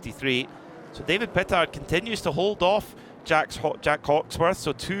 63. So David Pittard continues to hold off Jack Hawksworth.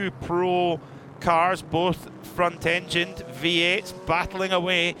 So two Pro cars, both front-engined V8s, battling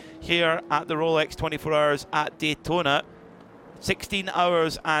away here at the Rolex 24 Hours at Daytona. 16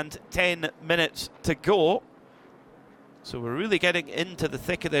 hours and 10 minutes to go. So we're really getting into the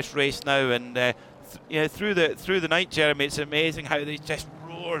thick of this race now, and through the night, Jeremy, it's amazing how they just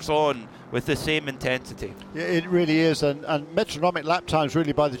roars on with the same intensity. Yeah, it really is, and metronomic lap times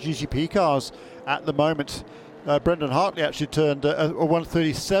really by the GTP cars at the moment. Brendan Hartley actually turned a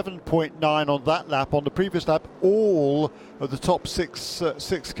 137.9 on that lap. On the previous lap, all of the top six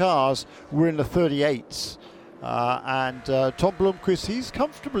cars were in the 38s. And Tom Blomqvist, he's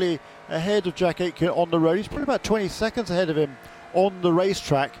comfortably ahead of Jack Aitken on the road. He's probably about 20 seconds ahead of him on the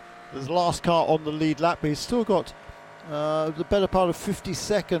racetrack. There's the last car on the lead lap, but he's still got the better part of 50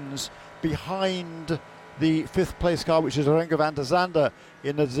 seconds behind the fifth place car, which is Renger van der Zande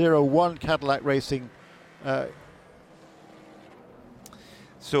in the 01 Cadillac Racing.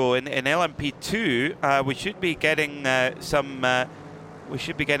 So in LMP2, we should be getting some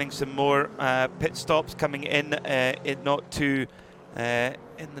more pit stops coming in the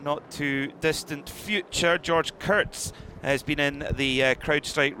not too distant future. George Kurtz has been in the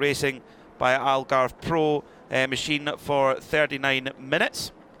CrowdStrike Racing by Algarve Pro machine for 39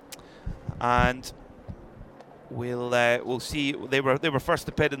 minutes, and we'll see. They were first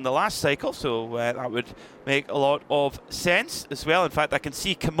to pit in the last cycle, so that would make a lot of sense as well. In fact, I can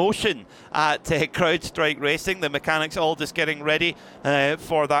see commotion at CrowdStrike Racing. The mechanics all just getting ready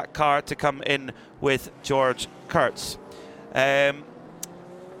for that car to come in with George Kurtz.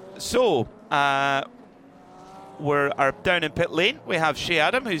 We're down in pit lane. We have Shea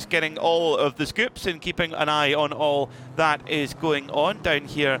Adam, who's getting all of the scoops and keeping an eye on all that is going on down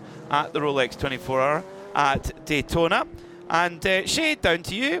here at the Rolex 24 Hour at Daytona. And Shea, down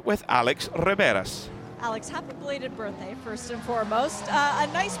to you with Alex Riberas. Alex, happy belated birthday, first and foremost. A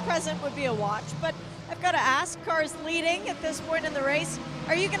nice present would be a watch, but I've got to ask, cars leading at this point in the race,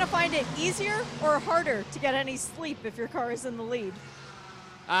 are you going to find it easier or harder to get any sleep if your car is in the lead?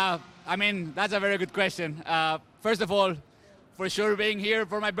 I mean, that's a very good question. First of all, for sure being here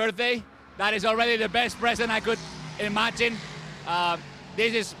for my birthday, that is already the best present I could imagine.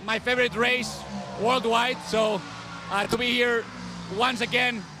 This is my favorite race worldwide, so to be here once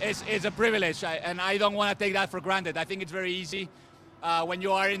again is a privilege, and I don't want to take that for granted. I think it's very easy when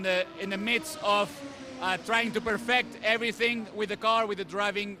you are in the midst of trying to perfect everything with the car, with the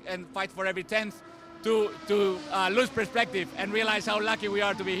driving, and fight for every tenth, to lose perspective and realize how lucky we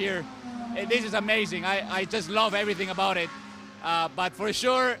are to be here. This is amazing. I just love everything about it. But for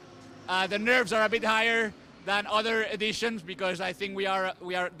sure, the nerves are a bit higher than other editions because I think we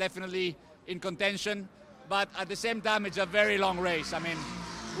are definitely in contention. But at the same time, it's a very long race. I mean,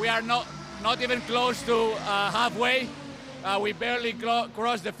 we are not even close to halfway. We barely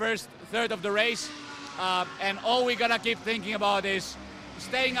crossed the first third of the race. And all we gotta keep thinking about is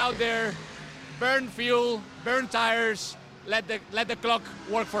staying out there, burn fuel, burn tires, let the clock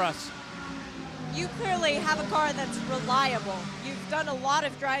work for us. You clearly have a car that's reliable. You've done a lot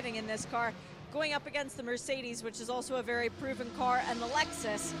of driving in this car, going up against the Mercedes, which is also a very proven car, and the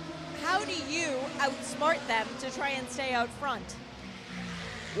Lexus. How do you outsmart them to try and stay out front?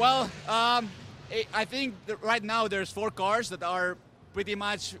 Well, I think that right now there's 4 cars that are pretty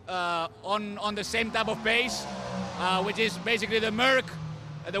much on the same type of pace, which is basically the Merc,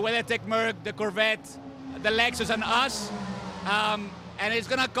 the WeatherTech Merc, the Corvette, the Lexus, and us. And it's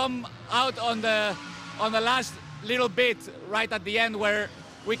gonna come out on the last little bit right at the end where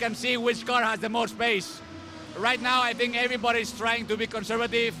we can see which car has the most pace. Right now, I think everybody's trying to be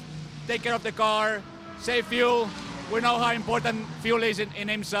conservative, take care of the car, save fuel. We know how important fuel is in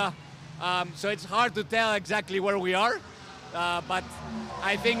IMSA, so it's hard to tell exactly where we are. But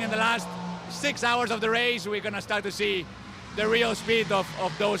I think in the last 6 hours of the race, we're gonna start to see the real speed of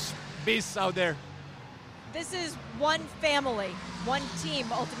those beasts out there. This is one family, one team,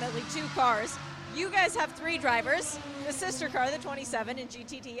 ultimately 2 cars. You guys have 3 drivers, the sister car, the 27, and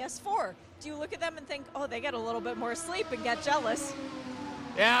GTD has 4. Do you look at them and think, oh, they get a little bit more sleep and get jealous?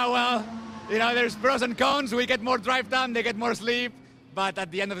 Yeah, well, there's pros and cons. We get more drive time, they get more sleep. But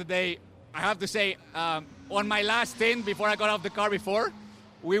at the end of the day, I have to say, on my last stint, before I got off the car before,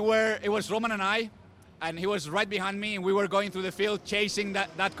 it was Roman and I, and he was right behind me, and we were going through the field chasing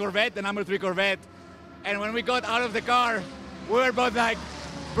that Corvette, the number 3 Corvette. And when we got out of the car, we were both like,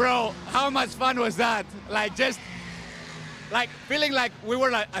 bro, how much fun was that? Just feeling like we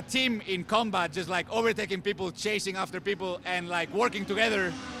were like a team in combat, just like overtaking people, chasing after people, and like working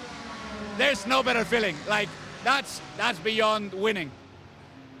together. There's no better feeling. That's beyond winning.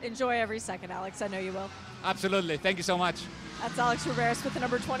 Enjoy every second, Alex. I know you will. Absolutely. Thank you so much. That's Alex Riveros with the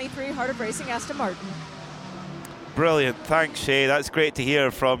number 23 Heart of Racing Aston Martin. Brilliant. Thanks, Shay. That's great to hear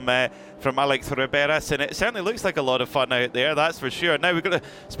from Alex Riveros, and it certainly looks like a lot of fun out there, that's for sure. Now we've got a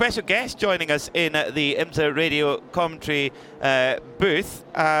special guest joining us in the IMSA radio commentary booth,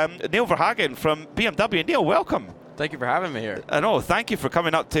 Neil Verhagen from BMW. Neil, welcome. Thank you for having me here. I know. Thank you for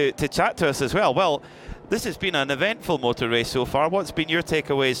coming up to chat to us as well. Well, this has been an eventful motor race so far. What's been your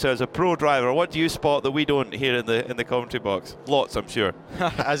takeaways as a pro driver? What do you spot that we don't here in the commentary box? Lots, I'm sure.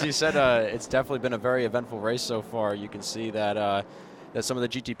 As you said, it's definitely been a very eventful race so far. You can see that some of the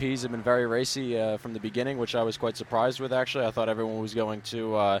GTPs have been very racy from the beginning, which I was quite surprised with, actually. I thought everyone was going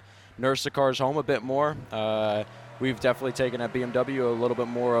to nurse the cars home a bit more. We've definitely taken at BMW a little bit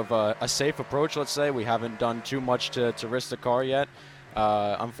more of a safe approach, let's say. We haven't done too much to risk the car yet.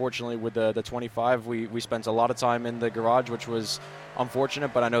 Unfortunately, with the 25, we spent a lot of time in the garage, which was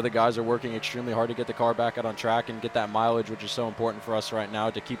unfortunate, but I know the guys are working extremely hard to get the car back out on track and get that mileage, which is so important for us right now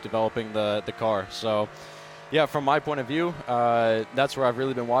to keep developing the car. So, yeah, from my point of view, that's where I've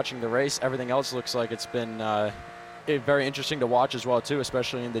really been watching the race. Everything else looks like it's been very interesting to watch as well, too,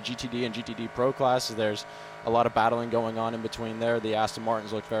 especially in the GTD and GTD Pro classes. There's a lot of battling going on in between there. The Aston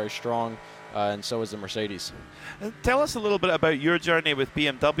Martins look very strong. And so is the Mercedes. Tell us a little bit about your journey with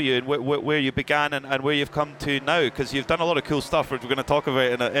BMW and where you began and where you've come to now, because you've done a lot of cool stuff, which we're going to talk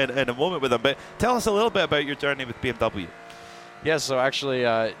about in a moment with them. But tell us a little bit about your journey with BMW. Yeah, so actually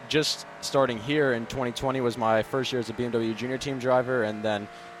just starting here in 2020 was my first year as a BMW junior team driver, and then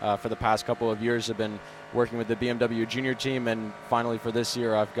for the past couple of years I've been working with the BMW junior team, and finally for this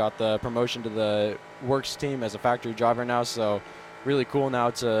year I've got the promotion to the works team as a factory driver now. So really cool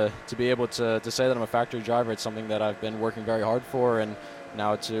now to be able to say that I'm a factory driver. It's something that I've been working very hard for, and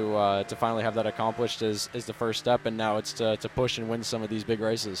now to finally have that accomplished is the first step, and now it's to push and win some of these big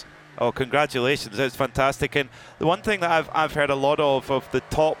races. Oh, congratulations. That's fantastic. And the one thing that I've heard a lot of the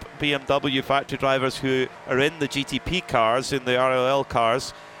top BMW factory drivers who are in the GTP cars, in the RLL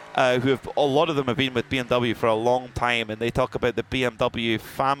cars, a lot of them have been with BMW for a long time, and they talk about the BMW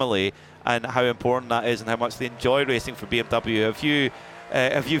family and how important that is and how much they enjoy racing for BMW.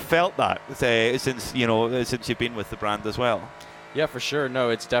 Have you felt that since you've been with the brand as well? Yeah, for sure. No,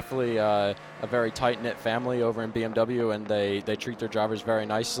 it's definitely a very tight-knit family over in BMW, and they treat their drivers very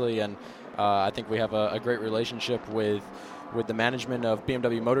nicely. And I think we have a great relationship with the management of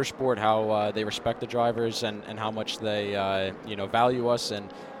BMW Motorsport, how they respect the drivers and how much they value us,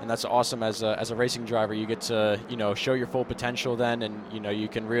 and that's awesome. As a racing driver, you get to show your full potential then, and you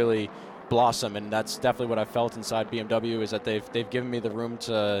can really blossom, and that's definitely what I felt inside BMW, is that they've given me the room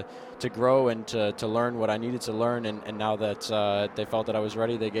to grow and to learn what I needed to learn, and now that they felt that I was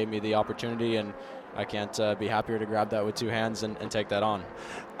ready, they gave me the opportunity, and I can't be happier to grab that with two hands and take that on.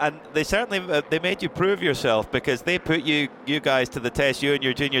 And they certainly they made you prove yourself, because they put you guys to the test, you and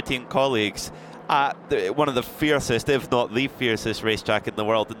your junior team colleagues, at one of the fiercest, if not the fiercest racetrack in the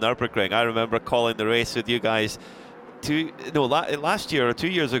world, the Nürburgring. I remember calling the race with you guys last year or 2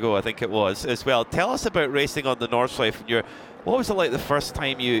 years ago, I think it was, as well. Tell us about racing on the Nordschleife. What was it like the first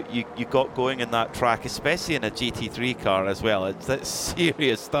time you got going in that track, especially in a GT3 car as well? That's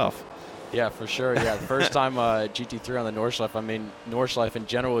serious stuff. Yeah, for sure. Yeah, the first time GT3 on the Nordschleife. I mean, Nordschleife in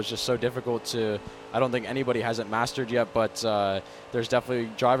general is just so difficult to. I don't think anybody has it mastered yet, but there's definitely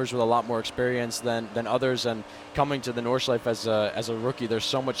drivers with a lot more experience than others. And coming to the Nordschleife as a rookie, there's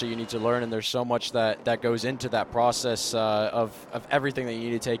so much that you need to learn, and there's so much that goes into that process of everything that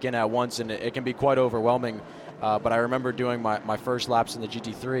you need to take in at once, and it can be quite overwhelming. But I remember doing my first laps in the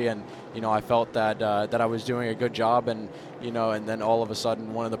GT3, and I felt that I was doing a good job, and and then all of a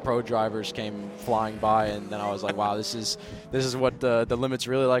sudden one of the pro drivers came flying by, and then I was like, wow, this is what the limit's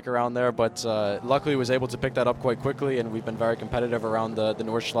really like around there. But luckily was able to pick that up quite quickly, and we've been very competitive around the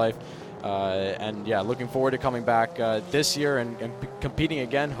Nordschleife. And yeah, looking forward to coming back this year and competing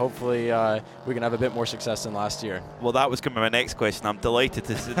again. Hopefully we can have a bit more success than last year. Well, that was going to be my next question. I'm delighted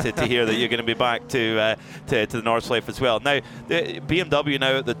to hear that you're going to be back to the Nordschleife as well. Now, the BMW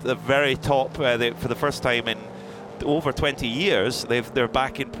now at the very top for the first time in over 20 years. They're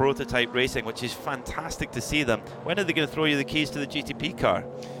back in prototype racing, which is fantastic to see them. When are they going to throw you the keys to the GTP car?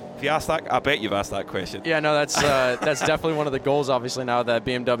 If you asked that, I bet you've asked that question. Yeah, no, that's definitely one of the goals. Obviously, now that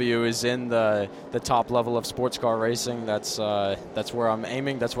BMW is in the top level of sports car racing, that's where I'm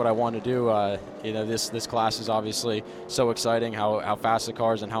aiming. That's what I want to do. This class is obviously so exciting. How fast the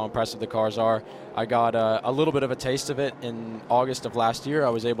cars and how impressive the cars are. I got a little bit of a taste of it in August of last year. I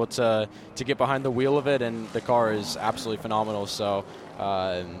was able to get behind the wheel of it, and the car is absolutely phenomenal. So.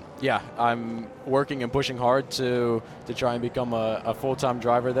 I'm working and pushing hard to try and become a full-time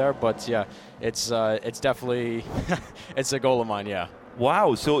driver there. But yeah, it's definitely it's a goal of mine. Yeah.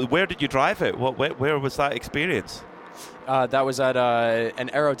 Wow. So where did you drive it? Where was that experience? That was at an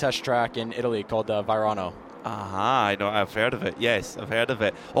aero test track in Italy called Virano. Aha, I know. I've heard of it. Yes, I've heard of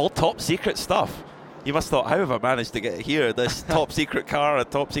it. All top secret stuff. You must have thought, how have I managed to get here? This top secret car, a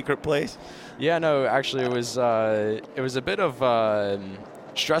top secret place. Yeah, no, actually it was a bit of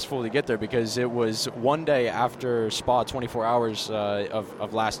stressful to get there because it was one day after Spa, 24 hours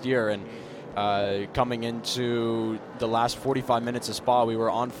of last year, and coming into the last 45 minutes of Spa, we were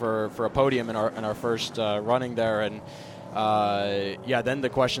on for a podium in our first running there, and then the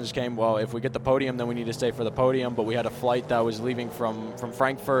questions came, well, if we get the podium, then we need to stay for the podium, but we had a flight that was leaving from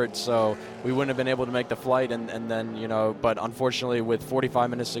Frankfurt, so we wouldn't have been able to make the flight, and then, but unfortunately with 45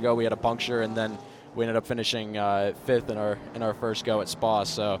 minutes to go, we had a puncture, and then we ended up finishing fifth in our first go at Spa,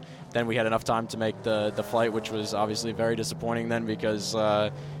 so then we had enough time to make the flight, which was obviously very disappointing then because,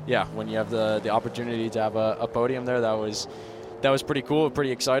 when you have the opportunity to have a podium there, that was pretty cool,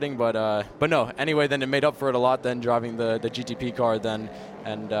 pretty exciting, but no. Anyway, then it made up for it a lot. Then driving the GTP car, then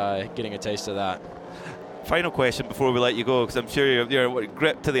and getting a taste of that. Final question before we let you go, because I'm sure you're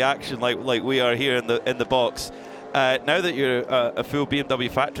gripped to the action like we are here in the box. Now that you're a full BMW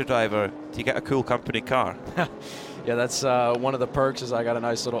factory driver, do you get a cool company car? Yeah, that's one of the perks. Is I got a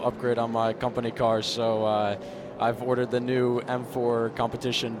nice little upgrade on my company car, so. I've ordered the new M4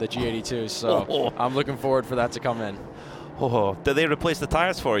 competition, the G82, so I'm looking forward for that to come in. Oh, did they replace the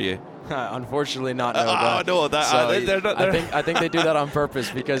tires for you? Unfortunately not. No, they're not. I think they do that on purpose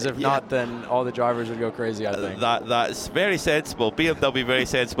because if not, then all the drivers would go crazy, I think. That's very sensible. BMW, very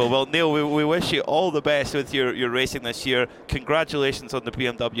sensible. Well, Neil, we wish you all the best with your racing this year. Congratulations on the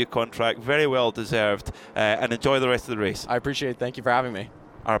BMW contract. Very well deserved. And enjoy the rest of the race. I appreciate it. Thank you for having me.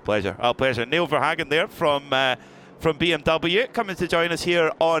 Our pleasure. Our pleasure. Neil Verhagen there from BMW coming to join us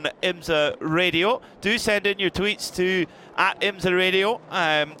here on IMSA Radio. Do send in your tweets to @IMSA Radio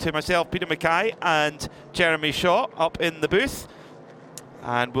to myself, Peter Mackay, and Jeremy Shaw up in the booth.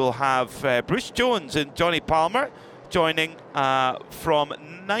 And we'll have Bruce Jones and Johnny Palmer joining from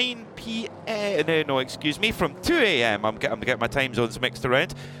 9 p.m. From 2 a.m. I'm getting my time zones mixed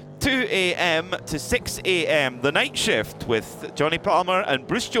around. 2 a.m. to 6 a.m. the night shift with Johnny Palmer and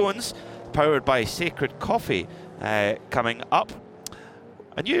Bruce Jones, powered by Sacred Coffee, coming up.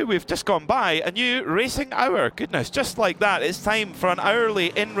 We've just gone by a new racing hour. Goodness, just like that, it's time for an hourly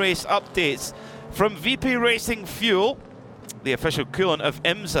in-race updates from VP Racing Fuel, the official coolant of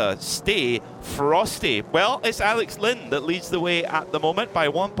IMSA. Stay frosty. Well, it's Alex Lynn that leads the way at the moment by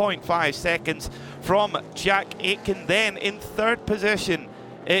 1.5 seconds from Jack Aitken. Then in third position,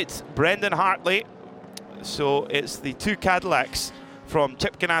 it's Brendan Hartley. So it's the two Cadillacs from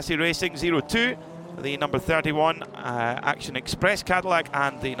Chip Ganassi Racing 02, the number 31 Action Express Cadillac,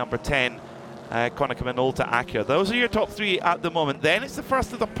 and the number 10 Konica Minolta Acura. Those are your top three at the moment. Then it's the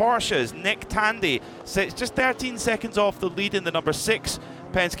first of the Porsches. Nick Tandy sits just 13 seconds off the lead in the number 6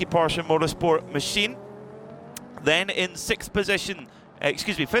 Penske Porsche Motorsport machine. Then in fifth position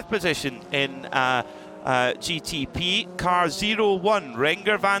in GTP, car 01,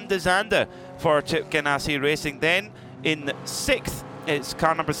 Renger van de Zande for Chip Ganassi Racing. Then in sixth, it's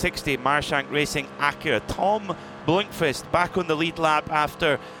car number 60, Marshank Racing Acura. Tom Blunkvist back on the lead lap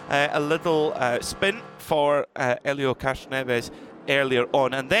after a little spin for Elio Castroneves earlier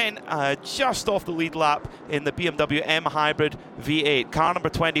on. And then just off the lead lap in the BMW M Hybrid V8, car number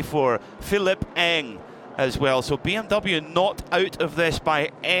 24, Philipp Eng as well. So BMW not out of this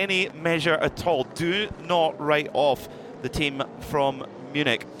by any measure at all. Do not write off the team from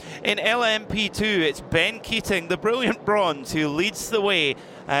Munich. In LMP2, it's Ben Keating, the brilliant bronze, who leads the way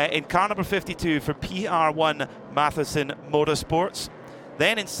in car number 52 for PR1 Matheson Motorsports.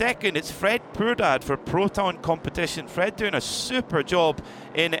 Then in second, it's Fred Purdad for Proton Competition. Fred doing a super job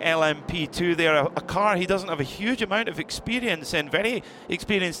in LMP2 there. A car he doesn't have a huge amount of experience in, very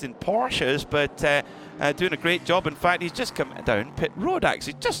experienced in Porsches, but doing a great job. In fact, he's just come down pit road,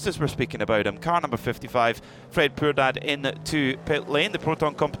 actually, just as we're speaking about him. Car number 55, Fred Pourdad, into pit lane. The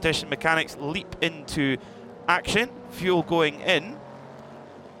Proton Competition mechanics leap into action. Fuel going in.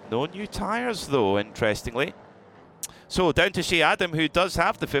 No new tyres, though, interestingly. So down to Shea Adam, who does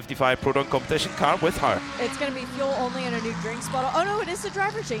have the 55 Proton Competition car with her. It's going to be fuel only and a new drinks bottle. Oh no, it is the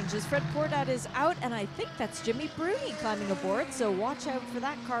driver changes. Fred Pourdad is out, and I think that's Jimmy Bruni climbing aboard, so watch out for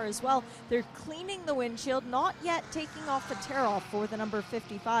that car as well. They're cleaning the windshield, not yet taking off the tear-off for the number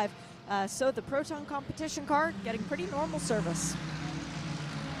 55. So the Proton Competition car getting pretty normal service.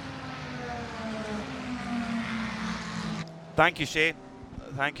 Thank you, Shea.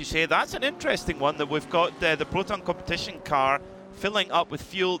 Thank you, Shea. That's an interesting one, that we've got the Proton Competition car filling up with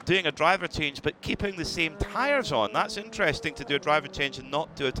fuel, doing a driver change, but keeping the same tyres on. That's interesting, to do a driver change and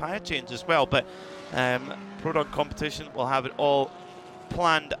not do a tyre change as well. But Proton Competition will have it all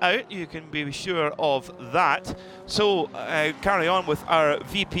planned out. You can be sure of that. So carry on with our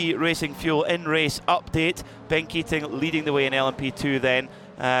VP Racing Fuel in-race update. Ben Keating leading the way in LMP2 then.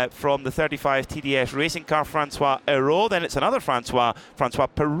 From the 35 TDS racing car, Francois Hérault. Then it's another Francois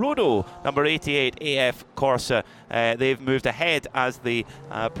Perrodo, number 88 AF Corsa. They've moved ahead as the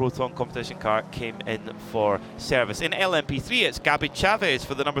Proton Competition car came in for service. In LMP3, it's Gabi Chavez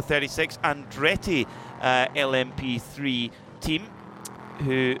for the number 36 Andretti LMP3 team,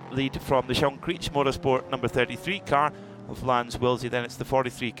 who lead from the Sean Creech Motorsport number 33 car of Lance Wilsey. Then it's the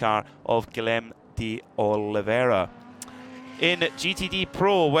 43 car of Guilherme de Oliveira. In GTD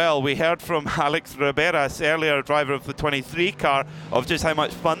Pro, well, we heard from Alex Riberas earlier, driver of the 23 car, of just how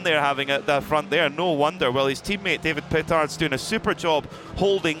much fun they're having at the front there. No wonder. Well, his teammate David Pittard's doing a super job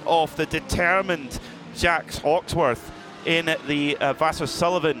holding off the determined Jax Hawksworth in the Vassar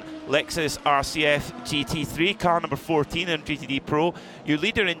Sullivan Lexus RCF GT3 car number 14 in GTD Pro. Your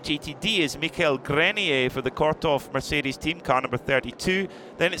leader in GTD is Michael Grenier for the Korthoff Mercedes team car number 32.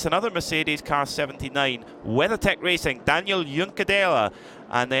 Then it's another Mercedes car 79, WeatherTech Racing, Daniel Juncadella.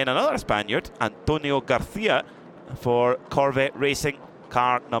 And then another Spaniard, Antonio Garcia, for Corvette Racing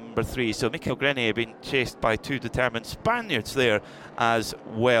car number 3. So Michael Grenier being chased by two determined Spaniards there as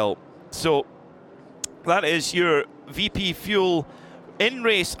well. So that is your VP Fuel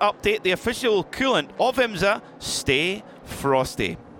in-race update. The official coolant of IMSA, Stay Frosty.